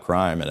worried about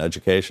crime and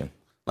education.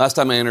 Last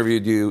time I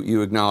interviewed you,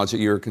 you acknowledged that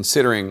you were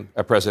considering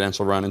a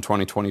presidential run in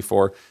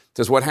 2024.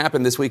 Does what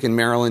happened this week in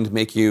Maryland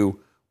make you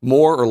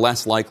more or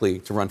less likely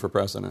to run for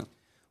president?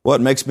 Well,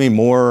 it makes me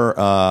more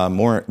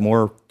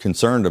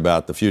concerned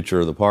about the future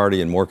of the party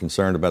and more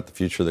concerned about the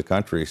future of the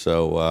country.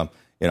 So,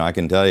 I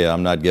can tell you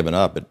I'm not giving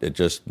up. It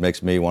just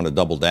makes me want to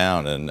double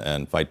down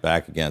and fight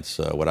back against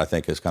what I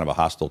think is kind of a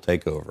hostile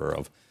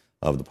takeover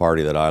of the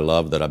party that I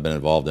love, that I've been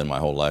involved in my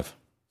whole life.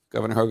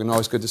 Governor Hogan,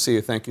 always good to see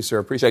you. Thank you, sir.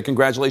 Appreciate it.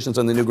 Congratulations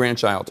on the new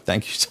grandchild.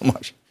 Thank you so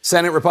much.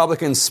 Senate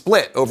Republicans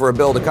split over a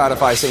bill to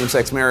codify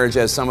same-sex marriage,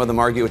 as some of them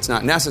argue it's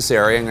not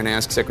necessary. I'm going to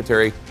ask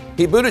Secretary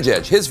Pete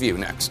Buttigieg his view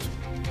next.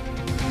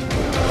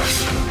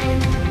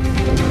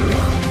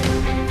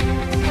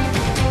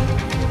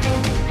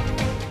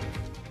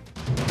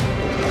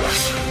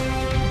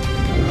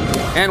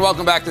 And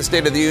welcome back to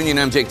State of the Union.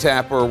 I'm Jake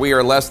Tapper. We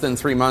are less than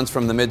 3 months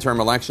from the midterm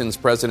elections.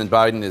 President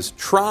Biden is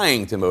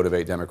trying to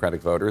motivate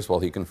Democratic voters while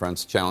he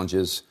confronts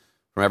challenges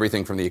from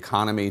everything from the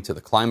economy to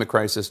the climate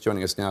crisis.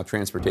 Joining us now,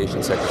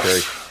 Transportation Secretary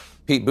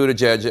Pete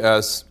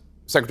Buttigieg.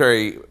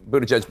 Secretary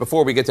Buttigieg,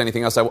 before we get to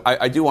anything else,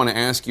 I do want to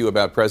ask you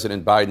about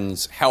President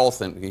Biden's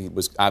health. And he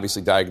was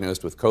obviously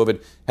diagnosed with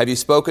COVID. Have you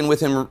spoken with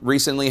him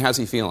recently? How's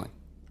he feeling?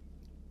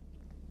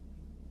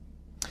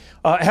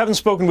 I haven't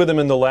spoken with him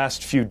in the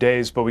last few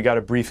days, but we got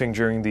a briefing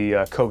during the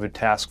COVID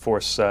task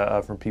force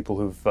from people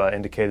who've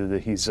indicated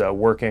that he's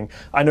working.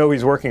 I know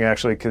he's working,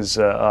 actually, because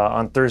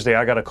on Thursday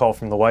I got a call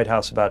from the White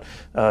House about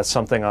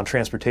something on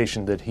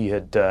transportation that he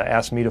had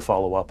asked me to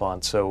follow up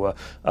on. So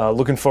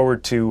looking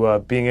forward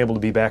to being able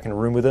to be back in a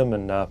room with him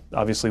and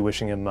obviously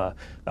wishing him a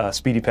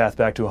speedy path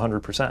back to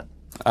 100%.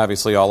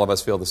 Obviously, all of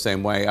us feel the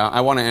same way.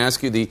 I want to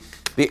ask you, the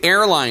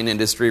airline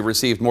industry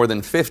received more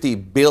than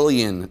 $50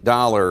 billion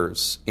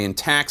in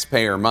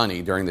taxpayer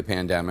money during the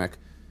pandemic.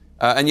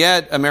 And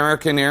yet,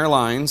 American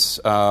Airlines,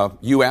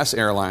 U.S.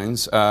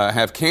 Airlines,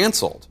 have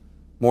canceled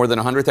more than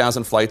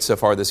 100,000 flights so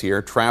far this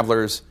year.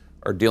 Travelers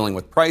are dealing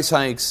with price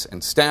hikes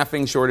and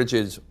staffing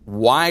shortages,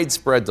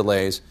 widespread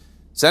delays.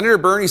 Senator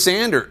Bernie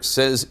Sanders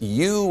says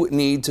you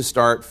need to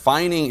start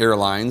fining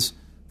airlines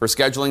for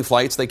scheduling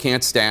flights they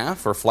can't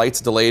staff or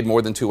flights delayed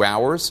more than 2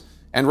 hours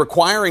and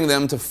requiring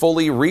them to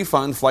fully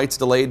refund flights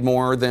delayed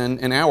more than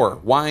an hour.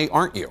 Why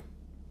aren't you?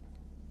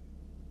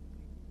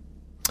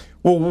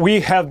 Well, we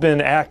have been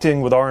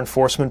acting with our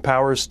enforcement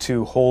powers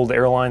to hold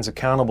airlines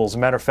accountable. As a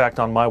matter of fact,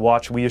 on my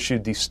watch, we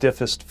issued the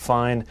stiffest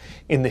fine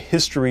in the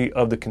history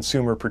of the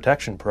Consumer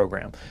Protection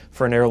Program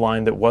for an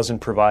airline that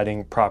wasn't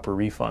providing proper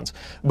refunds.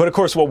 But of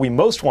course, what we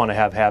most want to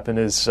have happen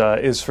is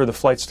for the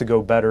flights to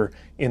go better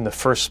in the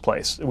first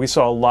place. We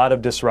saw a lot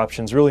of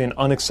disruptions, really an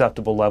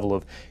unacceptable level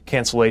of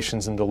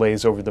cancellations and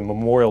delays over the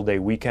Memorial Day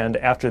weekend.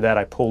 After that,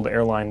 I pulled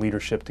airline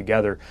leadership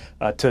together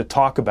to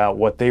talk about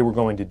what they were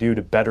going to do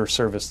to better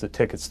service the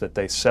tickets that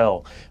they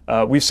sell.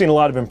 We've seen a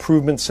lot of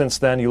improvements since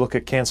then. You look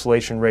at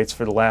cancellation rates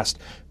for the last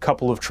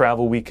couple of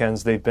travel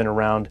weekends, they've been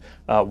around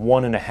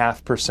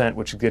 1.5%,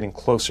 which is getting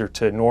closer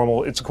to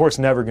normal. It's, of course,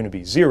 never going to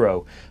be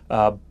zero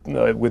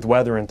with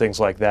weather and things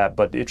like that,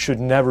 but it should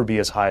never be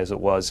as high as it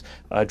was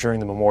during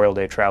the Memorial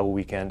Day travel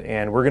weekend.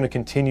 And we're going to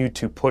continue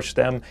to push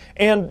them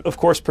and, of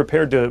course,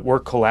 prepared to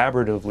work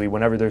collaboratively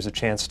whenever there's a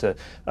chance to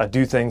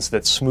do things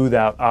that smooth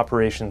out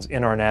operations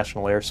in our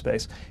national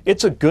airspace.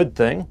 It's a good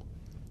thing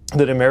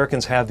that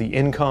Americans have the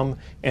income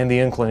and the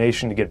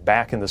inclination to get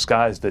back in the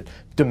skies, that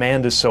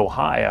demand is so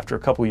high after a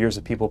couple of years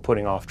of people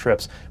putting off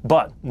trips.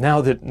 But now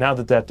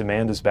that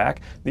demand is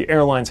back, the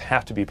airlines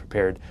have to be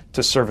prepared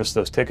to service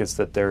those tickets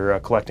that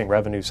they're collecting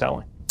revenue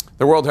selling.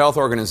 The World Health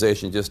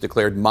Organization just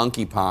declared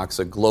monkeypox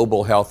a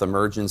global health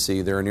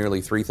emergency. There are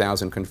nearly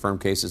 3,000 confirmed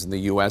cases in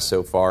the U.S.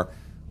 so far.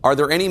 Are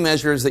there any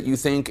measures that you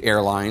think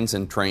airlines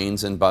and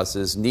trains and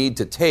buses need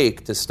to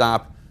take to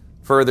stop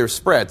further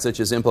spread, such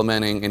as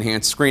implementing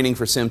enhanced screening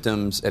for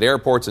symptoms at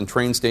airports and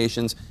train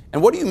stations?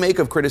 And what do you make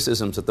of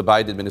criticisms that the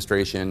Biden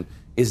administration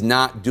is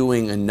not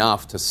doing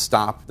enough to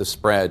stop the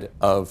spread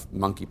of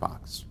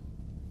monkeypox?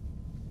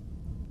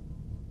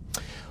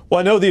 Well,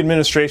 I know the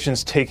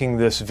administration's taking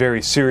this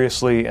very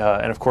seriously,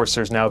 and of course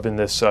there's now been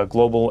this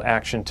global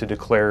action to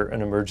declare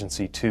an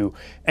emergency too.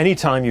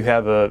 Anytime you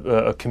have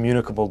a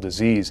communicable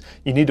disease,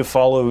 you need to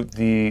follow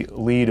the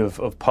lead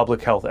of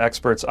public health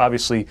experts.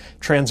 Obviously,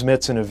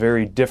 transmits in a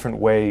very different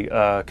way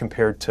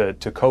compared to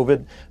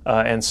COVID,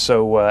 and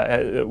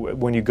so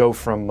when you go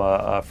from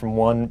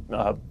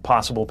one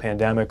possible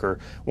pandemic or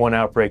one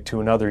outbreak to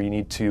another, you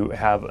need to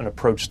have an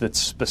approach that's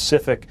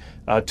specific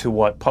to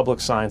what public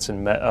science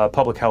and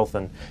public health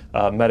and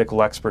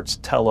medical experts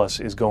tell us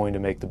is going to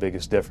make the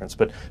biggest difference.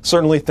 But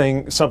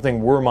certainly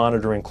something we're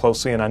monitoring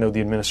closely, and I know the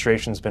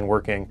administration's been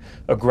working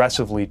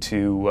aggressively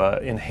to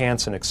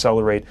enhance and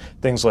accelerate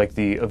things like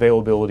the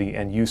availability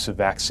and use of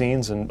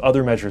vaccines and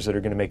other measures that are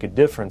going to make a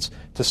difference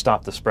to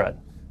stop the spread.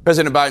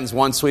 President Biden's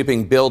one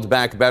sweeping Build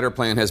Back Better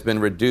plan has been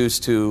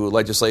reduced to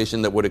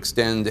legislation that would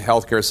extend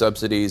health care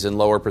subsidies and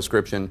lower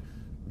prescription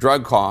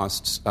drug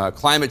costs,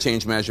 climate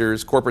change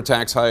measures, corporate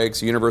tax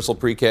hikes, universal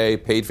pre-K,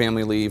 paid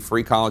family leave,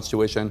 free college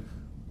tuition.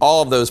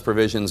 All of those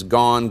provisions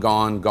gone.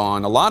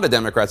 A lot of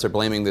Democrats are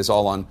blaming this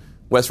all on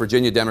West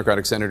Virginia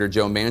Democratic Senator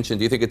Joe Manchin.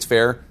 Do you think it's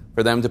fair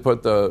for them to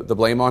put the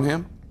blame on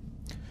him?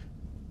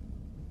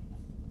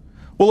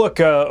 Well, look,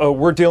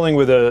 we're dealing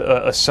with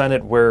a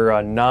Senate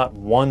where not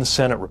one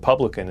Senate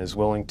Republican is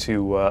willing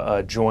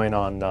to join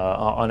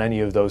on any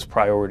of those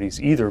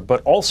priorities either,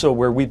 but also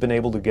where we've been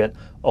able to get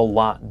a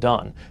lot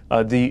done.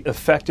 The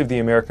effect of the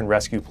American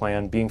Rescue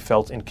Plan being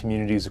felt in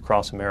communities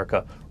across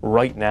America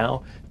right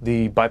now,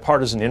 the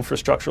bipartisan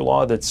infrastructure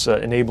law that's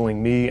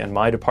enabling me and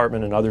my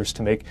department and others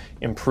to make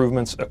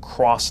improvements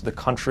across the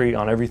country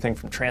on everything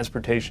from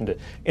transportation to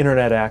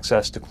internet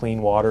access to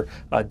clean water.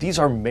 These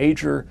are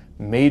major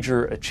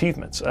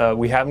achievements.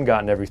 We haven't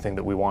gotten everything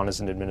that we want as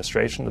an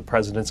administration. The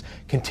president's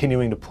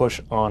continuing to push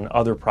on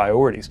other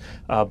priorities.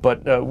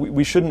 But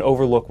we shouldn't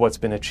overlook what's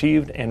been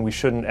achieved, and we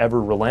shouldn't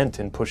ever relent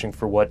in pushing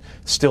for what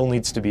still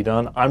needs to be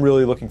done. I'm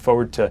really looking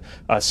forward to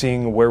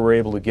seeing where we're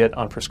able to get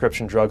on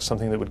prescription drugs,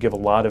 something that would give a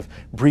lot of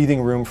breathing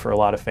room for a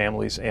lot of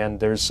families. And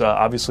there's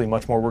obviously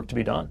much more work to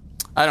be done.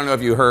 I don't know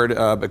if you heard,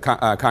 but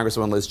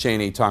Congresswoman Liz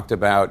Cheney talked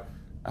about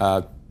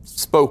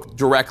spoke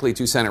directly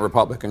to Senate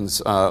Republicans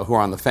who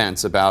are on the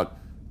fence about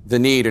the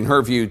need, in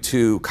her view,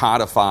 to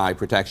codify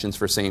protections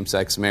for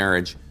same-sex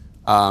marriage.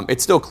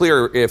 It's still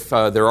clear if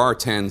there are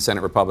 10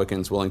 Senate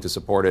Republicans willing to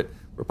support it.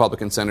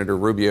 Republican Senator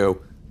Rubio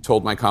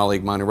told my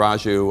colleague Manu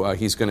Raju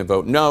he's going to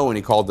vote no, and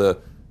he called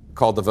the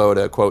vote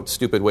a, quote,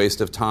 stupid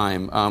waste of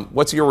time.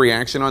 What's your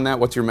reaction on that?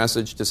 What's your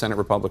message to Senate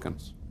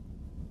Republicans?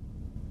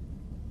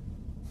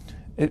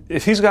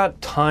 If he's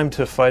got time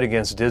to fight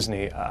against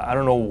Disney, I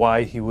don't know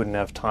why he wouldn't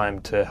have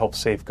time to help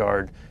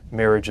safeguard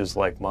marriages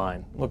like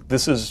mine. Look,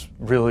 this is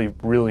really,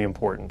 really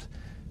important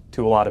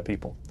to a lot of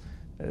people.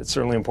 It's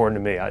certainly important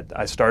to me.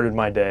 I started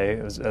my day,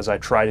 as I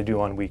try to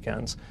do on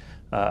weekends.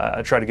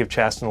 I try to give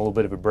Chasten a little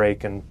bit of a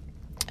break and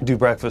do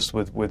breakfast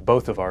with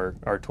both of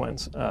our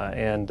twins.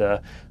 And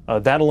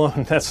that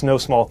alone, that's no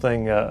small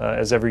thing,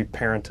 as every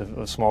parent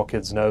of small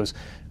kids knows.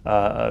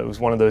 It was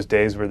one of those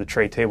days where the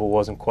tray table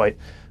wasn't quite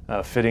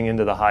fitting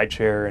into the high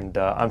chair, and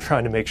I'm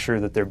trying to make sure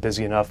that they're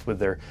busy enough with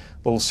their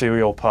little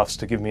cereal puffs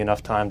to give me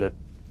enough time to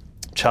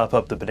chop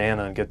up the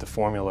banana and get the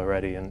formula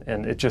ready.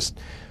 And it just,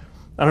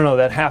 I don't know,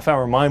 that half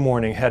hour my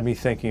morning had me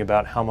thinking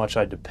about how much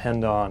I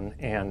depend on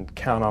and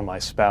count on my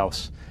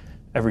spouse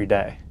every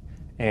day.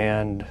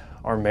 And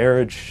our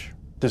marriage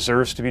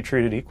deserves to be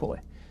treated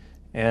equally.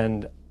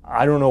 And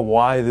I don't know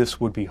why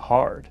this would be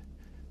hard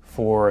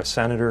for a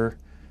senator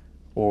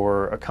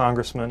or a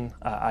congressman.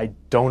 I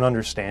don't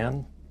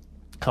understand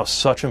how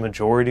such a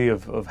majority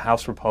of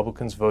House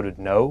Republicans voted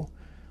no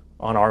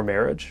on our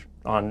marriage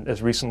on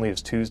as recently as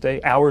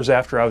Tuesday, hours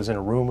after I was in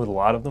a room with a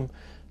lot of them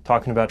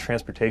talking about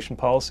transportation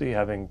policy,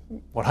 having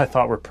what I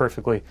thought were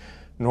perfectly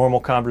normal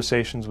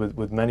conversations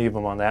with many of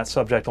them on that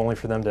subject, only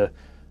for them to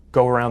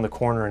go around the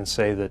corner and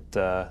say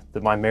that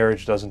my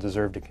marriage doesn't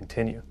deserve to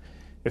continue.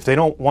 If they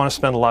don't want to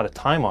spend a lot of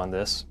time on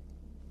this,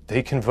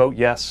 they can vote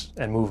yes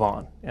and move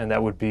on. And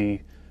that would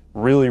be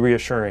really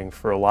reassuring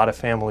for a lot of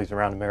families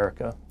around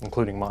America,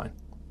 including mine.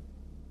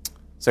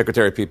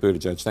 Secretary Pete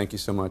Buttigieg, thank you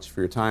so much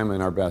for your time,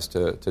 and our best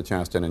to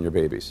Chasten and your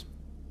babies.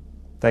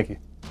 Thank you.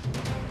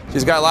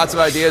 She's got lots of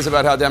ideas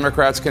about how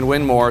Democrats can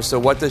win more, so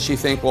what does she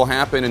think will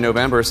happen in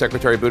November?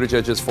 Secretary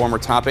Buttigieg's former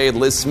top aide,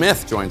 Liz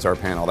Smith, joins our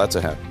panel. That's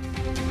ahead.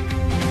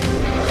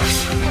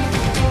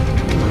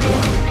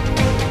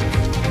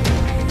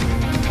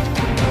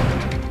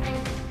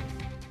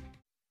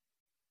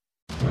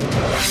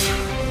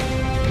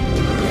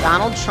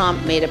 Donald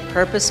Trump made a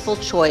purposeful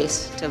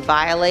choice to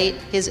violate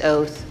his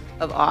oath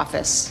of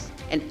office,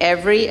 and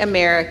every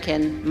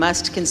American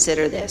must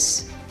consider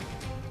this.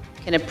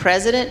 Can a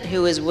president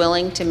who is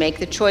willing to make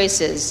the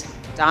choices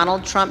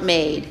Donald Trump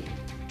made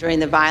during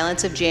the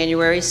violence of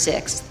January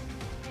 6th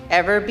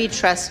ever be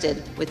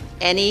trusted with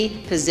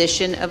any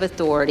position of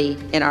authority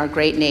in our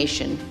great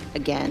nation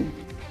again?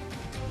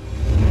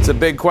 It's a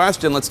big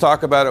question. Let's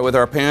talk about it with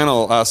our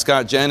panel.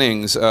 Scott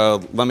Jennings,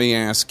 let me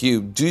ask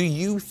you, do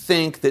you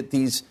think that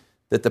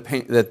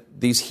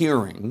these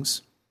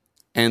hearings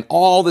and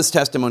all this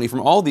testimony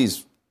from all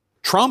these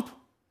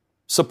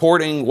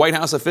Trump-supporting White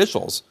House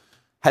officials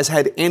has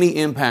had any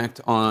impact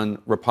on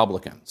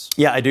Republicans?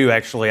 Yeah, I do,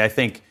 actually. I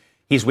think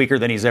he's weaker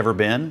than he's ever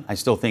been. I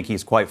still think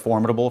he's quite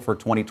formidable for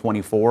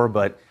 2024,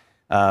 but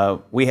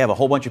we have a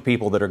whole bunch of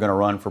people that are going to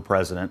run for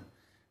president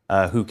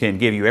who can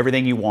give you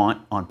everything you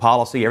want on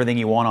policy, everything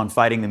you want on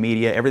fighting the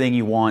media, everything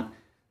you want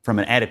from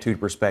an attitude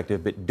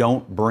perspective, but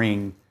don't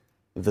bring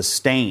the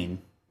stain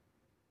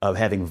of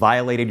having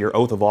violated your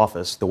oath of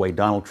office the way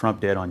Donald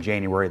Trump did on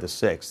January the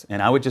 6th. And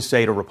I would just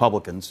say to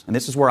Republicans, and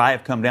this is where I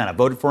have come down, I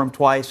voted for him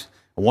twice,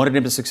 I wanted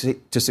him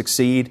to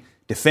succeed,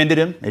 defended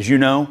him, as you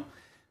know,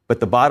 but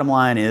the bottom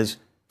line is,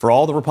 for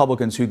all the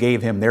Republicans who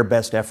gave him their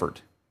best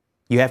effort,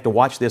 you have to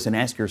watch this and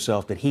ask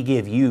yourself, did he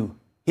give you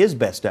his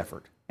best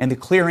effort? And the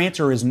clear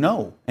answer is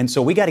no. And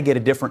so we got to get a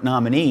different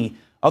nominee.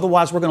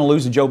 Otherwise, we're going to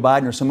lose to Joe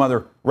Biden or some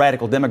other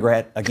radical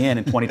Democrat again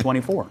in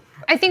 2024.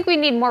 I think we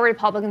need more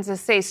Republicans to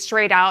say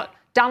straight out,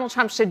 Donald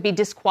Trump should be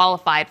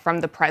disqualified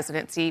from the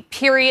presidency,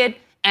 period,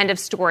 end of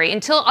story,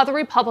 until other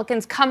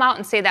Republicans come out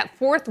and say that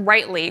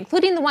forthrightly,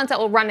 including the ones that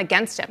will run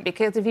against him.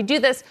 Because if you do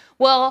this,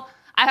 well,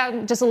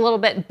 I'm just a little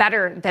bit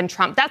better than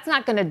Trump. That's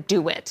not going to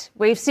do it.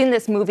 We've seen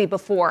this movie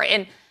before.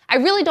 And I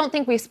really don't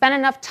think we've spent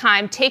enough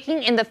time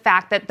taking in the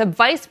fact that the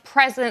vice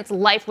president's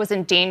life was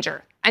in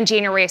danger on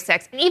January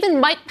 6th. And even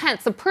Mike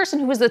Pence, the person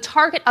who was the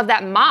target of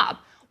that mob,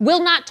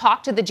 will not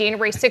talk to the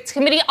January 6th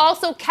committee.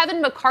 Also,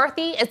 Kevin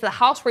McCarthy, as the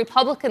House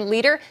Republican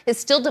leader, is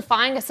still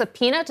defying a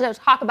subpoena to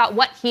talk about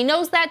what he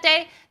knows that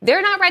day.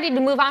 They're not ready to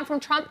move on from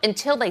Trump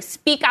until they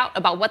speak out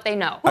about what they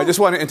know. I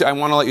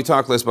want to let you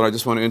talk, Liz, but I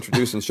just want to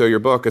introduce and show your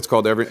book. It's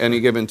called Any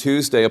Given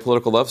Tuesday, A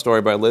Political Love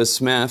Story by Liz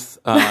Smith.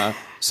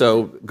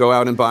 So go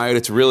out and buy it.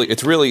 It's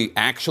really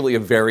actually a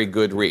very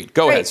good read.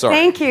 Go ahead. Sorry.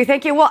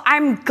 Thank you. Well,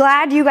 I'm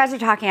glad you guys are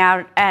talking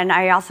out, and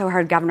I also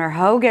heard Governor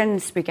Hogan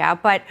speak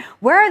out. But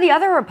where are the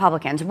other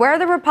Republicans? Where are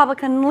the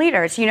Republican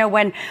leaders? You know,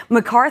 when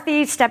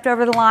McCarthy stepped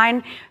over the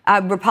line,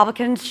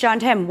 Republicans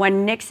shunned him.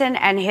 When Nixon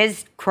and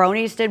his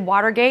cronies did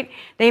Watergate,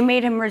 they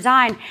made him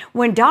resign.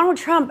 When Donald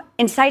Trump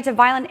incites a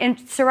violent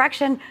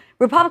insurrection,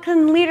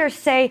 Republican leaders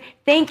say,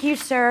 "Thank you,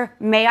 sir.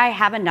 May I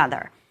have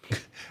another?"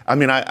 I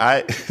mean,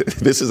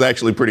 this is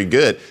actually pretty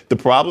good. The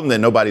problem that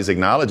nobody's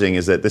acknowledging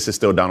is that this is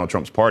still Donald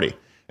Trump's party.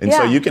 And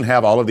so you can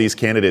have all of these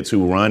candidates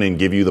who run and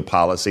give you the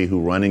policy,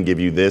 who run and give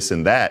you this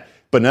and that,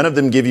 but none of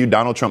them give you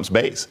Donald Trump's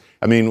base.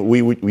 I mean,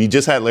 we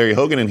just had Larry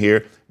Hogan in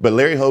here, but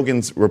Larry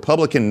Hogan's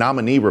Republican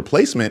nominee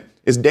replacement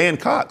is Dan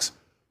Cox,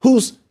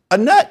 who's a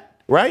nut,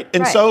 right?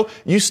 And so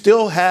you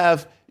still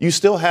have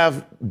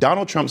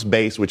Donald Trump's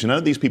base, which none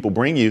of these people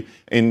bring you.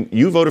 And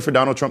you voted for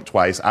Donald Trump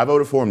twice. I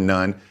voted for him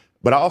none.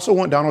 But I also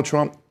want Donald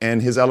Trump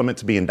and his element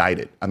to be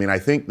indicted. I mean, I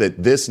think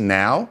that this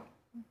now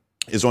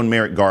is on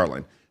Merrick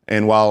Garland.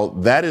 And while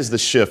that is the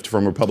shift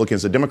from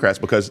Republicans to Democrats,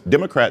 because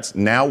Democrats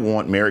now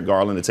want Merrick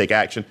Garland to take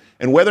action,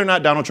 and whether or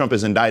not Donald Trump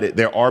is indicted,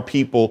 there are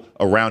people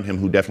around him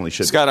who definitely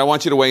should. Scott, I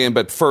want you to weigh in,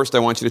 but first I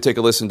want you to take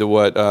a listen to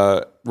what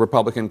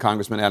Republican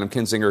Congressman Adam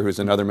Kinzinger, who's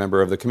another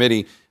member of the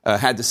committee,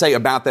 had to say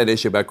about that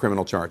issue about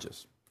criminal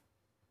charges.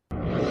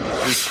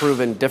 He's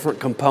proven different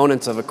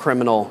components of a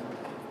criminal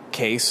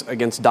case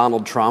against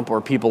Donald Trump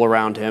or people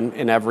around him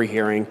in every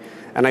hearing.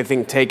 And I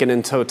think taken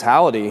in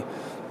totality,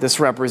 this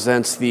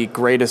represents the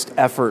greatest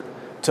effort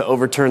to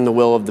overturn the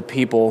will of the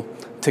people,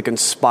 to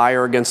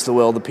conspire against the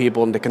will of the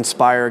people, and to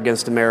conspire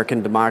against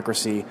American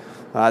democracy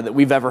that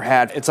we've ever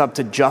had. It's up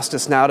to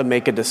justice now to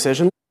make a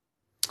decision.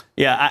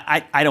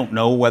 Yeah, I don't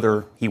know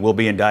whether he will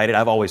be indicted.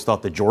 I've always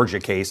thought the Georgia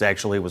case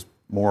actually was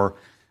more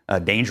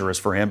dangerous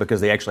for him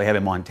because they actually have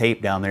him on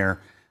tape down there.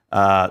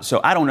 So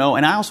I don't know.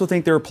 And I also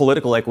think there are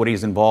political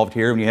equities involved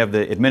here. When you have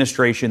the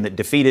administration that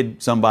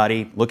defeated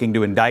somebody looking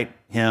to indict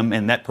him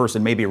and that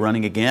person may be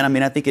running again. I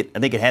mean, I think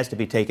it has to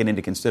be taken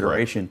into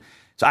consideration.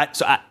 Right.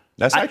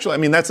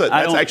 Unfortunately,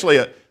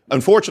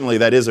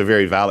 that is a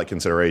very valid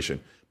consideration.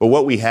 But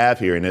what we have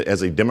here, and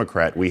as a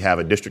Democrat, we have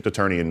a district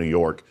attorney in New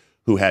York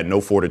who had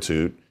no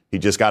fortitude. He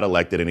just got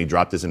elected and he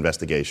dropped his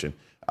investigation.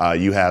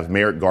 You have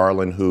Merrick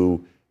Garland,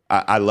 who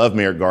I love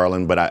Merrick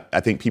Garland, but I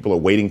think people are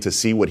waiting to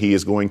see what he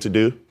is going to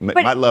do.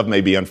 My love may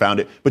be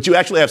unfounded, but you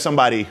actually have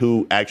somebody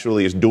who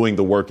actually is doing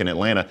the work in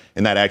Atlanta,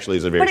 and that actually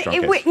is a very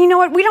strong case. You know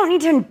what? We don't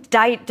need to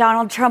indict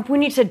Donald Trump. We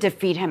need to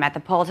defeat him at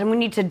the polls, and we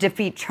need to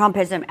defeat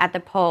Trumpism at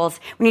the polls.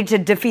 We need to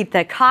defeat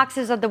the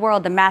Coxes of the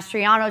world, the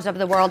Mastrianos of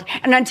the world,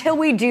 and until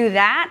we do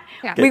that,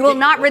 we will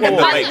not rid the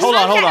country. Hold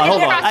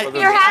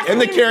on.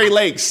 And the Kerry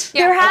Lakes.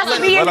 There has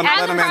to be an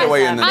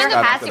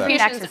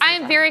executions. I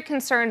am very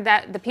concerned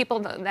that the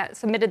people that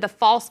submitted the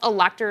false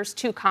electors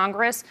to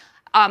Congress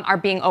are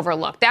being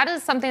overlooked. That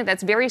is something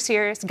that's very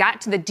serious,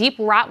 got to the deep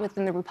rot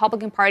within the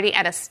Republican Party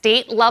at a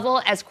state level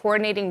as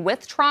coordinating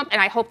with Trump,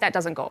 and I hope that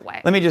doesn't go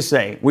away. Let me just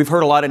say, we've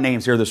heard a lot of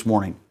names here this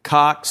morning.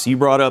 Cox, you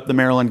brought up the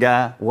Maryland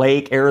guy,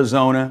 Lake,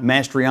 Arizona,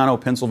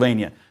 Mastriano,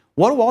 Pennsylvania.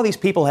 What do all these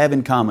people have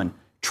in common?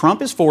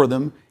 Trump is for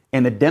them,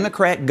 and the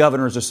Democrat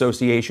Governors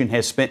Association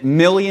has spent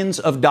millions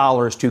of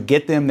dollars to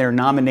get them their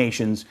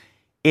nominations.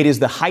 It is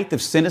the height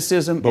of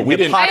cynicism and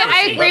hypocrisy.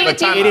 I agree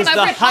with you. It is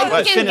the height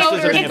of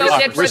cynicism and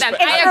voted for them.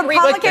 I agree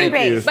with you.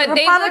 But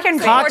they were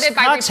supported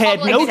by Cox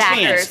had no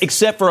chance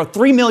except for a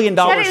 $3 million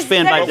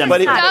spend by them.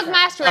 Doug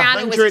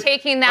Mastriano was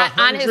taking that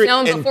on his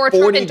own before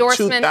Trump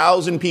endorsement.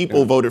 42,000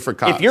 people voted for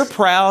Cox. If you're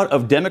proud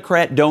of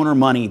Democrat donor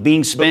money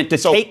being spent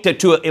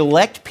to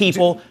elect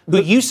people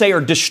who you say are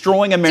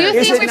destroying America, do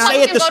you think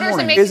Republican voters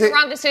are making the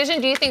wrong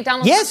decision? Do you think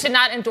Donald Trump should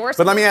not endorse?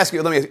 But let me ask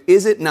you,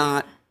 is it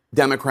not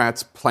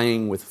Democrats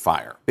playing with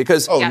fire?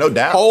 Because no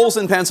doubt. Polls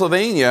in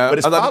Pennsylvania, but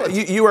it's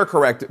you are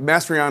correct.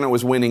 Mastriano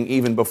was winning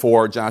even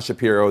before Josh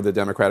Shapiro, the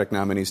Democratic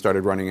nominee,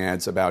 started running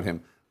ads about him.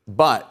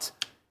 But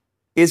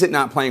is it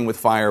not playing with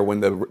fire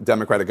when the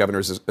Democratic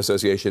Governors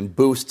Association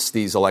boosts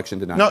these election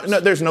deniers? No,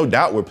 there's no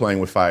doubt we're playing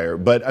with fire.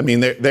 But I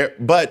mean,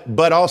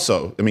 but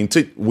also, I mean,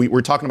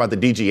 we're talking about the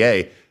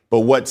DGA.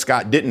 But what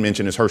Scott didn't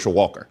mention is Herschel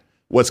Walker.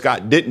 What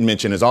Scott didn't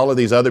mention is all of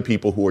these other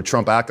people who are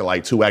Trump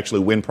acolytes who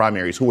actually win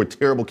primaries, who are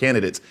terrible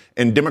candidates,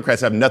 and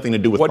Democrats have nothing to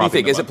do with. What do you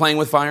think? Is it playing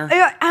with fire?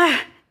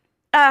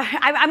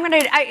 I'm going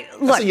to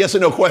look. That's a yes or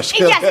no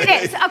question. Yes, it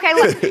is. Okay,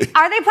 look.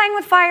 Are they playing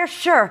with fire?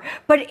 Sure.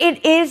 But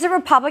it is a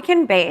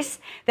Republican base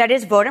that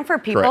is voting for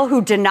people Correct.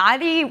 who deny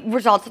the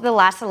results of the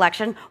last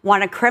election,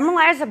 want to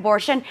criminalize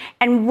abortion,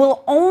 and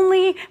will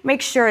only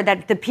make sure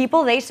that the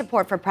people they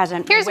support for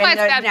president Here's win why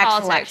the it's bad next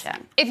politics.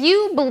 election. If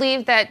you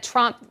believe that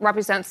Trump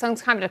represents some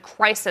kind of a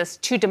crisis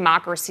to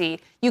democracy,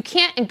 you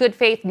can't, in good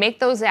faith, make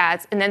those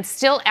ads and then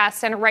still ask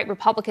center-right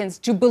Republicans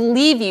to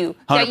believe you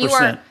that you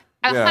are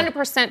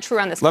 100% true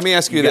on this. Let me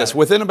ask you this.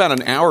 Within about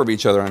an hour of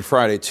each other on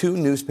Friday, two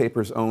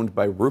newspapers owned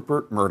by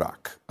Rupert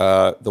Murdoch,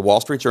 the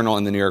Wall Street Journal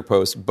and the New York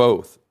Post,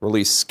 both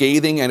released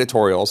scathing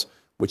editorials,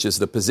 which is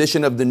the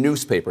position of the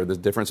newspaper. The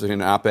difference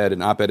between an op-ed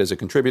and op-ed as a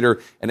contributor.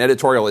 An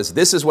editorial is,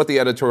 this is what the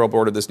editorial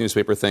board of this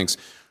newspaper thinks.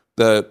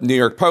 The New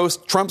York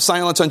Post, Trump's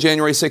silence on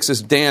January 6th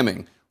is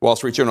damning. Wall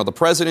Street Journal, the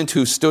president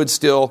who stood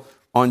still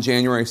on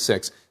January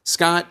 6th.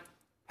 Scott,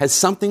 has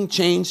something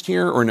changed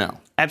here or no?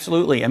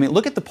 Absolutely. I mean,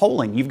 look at the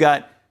polling. You've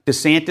got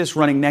DeSantis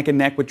running neck and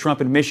neck with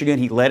Trump in Michigan.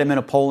 He led him in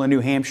a poll in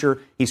New Hampshire.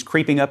 He's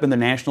creeping up in the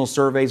national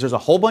surveys. There's a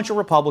whole bunch of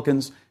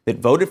Republicans that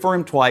voted for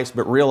him twice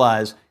but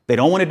realize they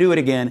don't want to do it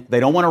again. They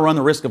don't want to run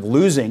the risk of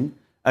losing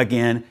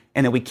again,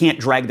 and that we can't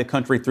drag the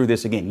country through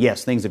this again.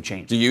 Yes, things have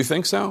changed. Do you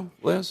think so,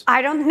 Liz?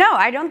 I don't know.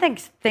 I don't think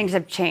things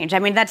have changed. I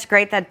mean, that's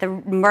great that the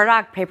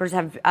Murdoch papers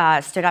have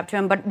stood up to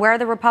him, but where are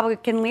the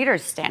Republican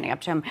leaders standing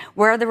up to him?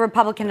 Where are the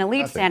Republican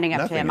elite standing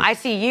up to him? I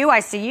see you,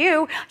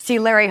 see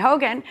Larry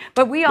Hogan,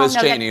 but we all Liz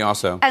know Cheney that,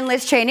 also. and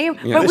Liz Cheney.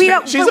 Yeah. But we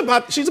don't. She's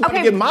about to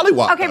get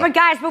mollywopped. Okay, but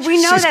guys, but we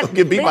know she's that gonna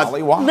get beat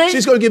Liz,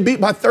 she's going to get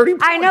beat by 30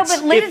 points. I know,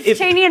 but Liz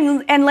Cheney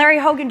and Larry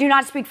Hogan do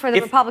not speak for the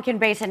Republican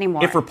base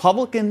anymore. If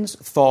Republicans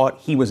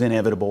thought he was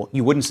inevitable,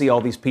 you wouldn't see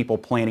all these people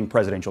planning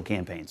presidential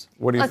campaigns.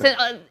 What do you think?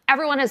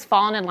 Everyone has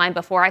fallen in line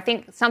before. I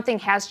think something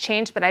has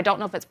changed, but I don't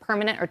know if it's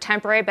permanent or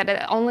temporary. But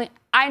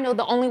I know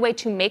the only way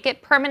to make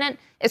it permanent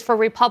is for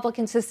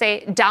Republicans to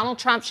say Donald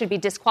Trump should be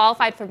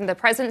disqualified from the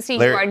presidency.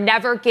 You are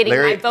never getting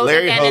my vote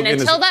again. Hogan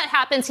and until that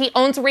happens, he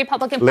owns a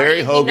Republican Party.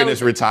 Larry Hogan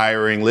is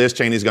retiring. Liz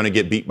Cheney's going to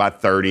get beat by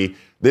 30.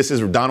 This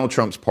is Donald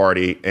Trump's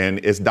party, and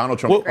it's Donald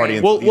Trump's party.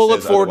 We'll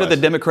look forward to the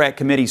Democrat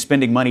committee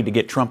spending money to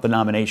get Trump the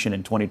nomination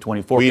in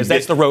 2024, because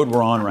that's the road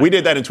we're on right now. We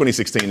did that in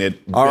 2016.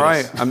 All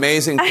right.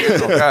 Amazing.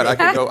 Oh, God,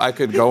 I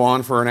could go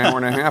on for an hour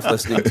and a half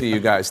listening to you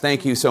guys.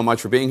 Thank you so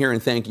much for being here,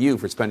 and thank you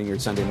for spending your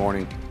Sunday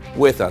morning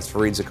with us.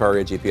 Fareed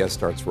Zakaria, GPS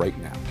starts right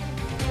now.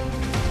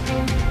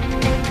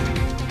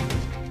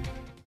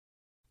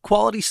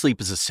 Quality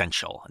sleep is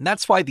essential, and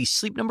that's why the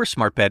Sleep Number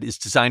Smart Bed is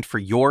designed for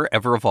your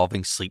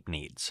ever-evolving sleep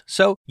needs.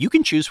 So you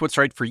can choose what's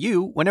right for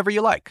you whenever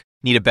you like.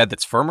 Need a bed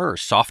that's firmer or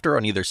softer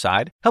on either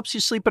side? Helps you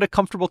sleep at a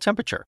comfortable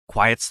temperature.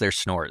 Quiets their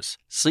snores.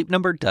 Sleep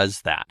Number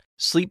does that.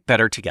 Sleep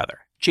better together.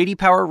 J.D.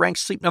 Power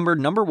ranks Sleep Number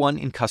 #1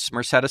 in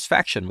customer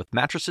satisfaction with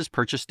mattresses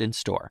purchased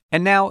in-store.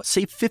 And now,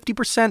 save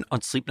 50%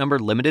 on Sleep Number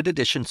limited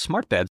edition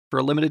smart beds for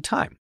a limited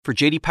time. For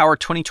J.D. Power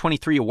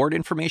 2023 award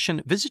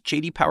information, visit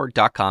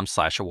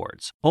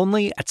jdpower.com/awards.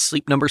 Only at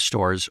Sleep Number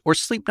stores or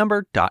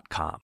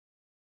sleepnumber.com.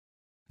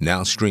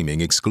 Now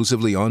streaming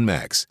exclusively on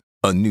Max,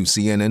 a new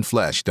CNN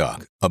flash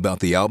doc about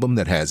the album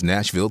that has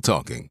Nashville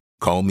talking,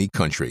 Call Me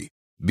Country.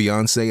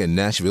 Beyoncé and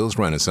Nashville's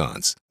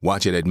Renaissance.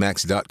 Watch it at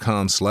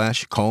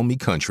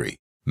max.com/callmecountry.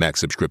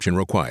 Max subscription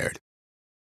required.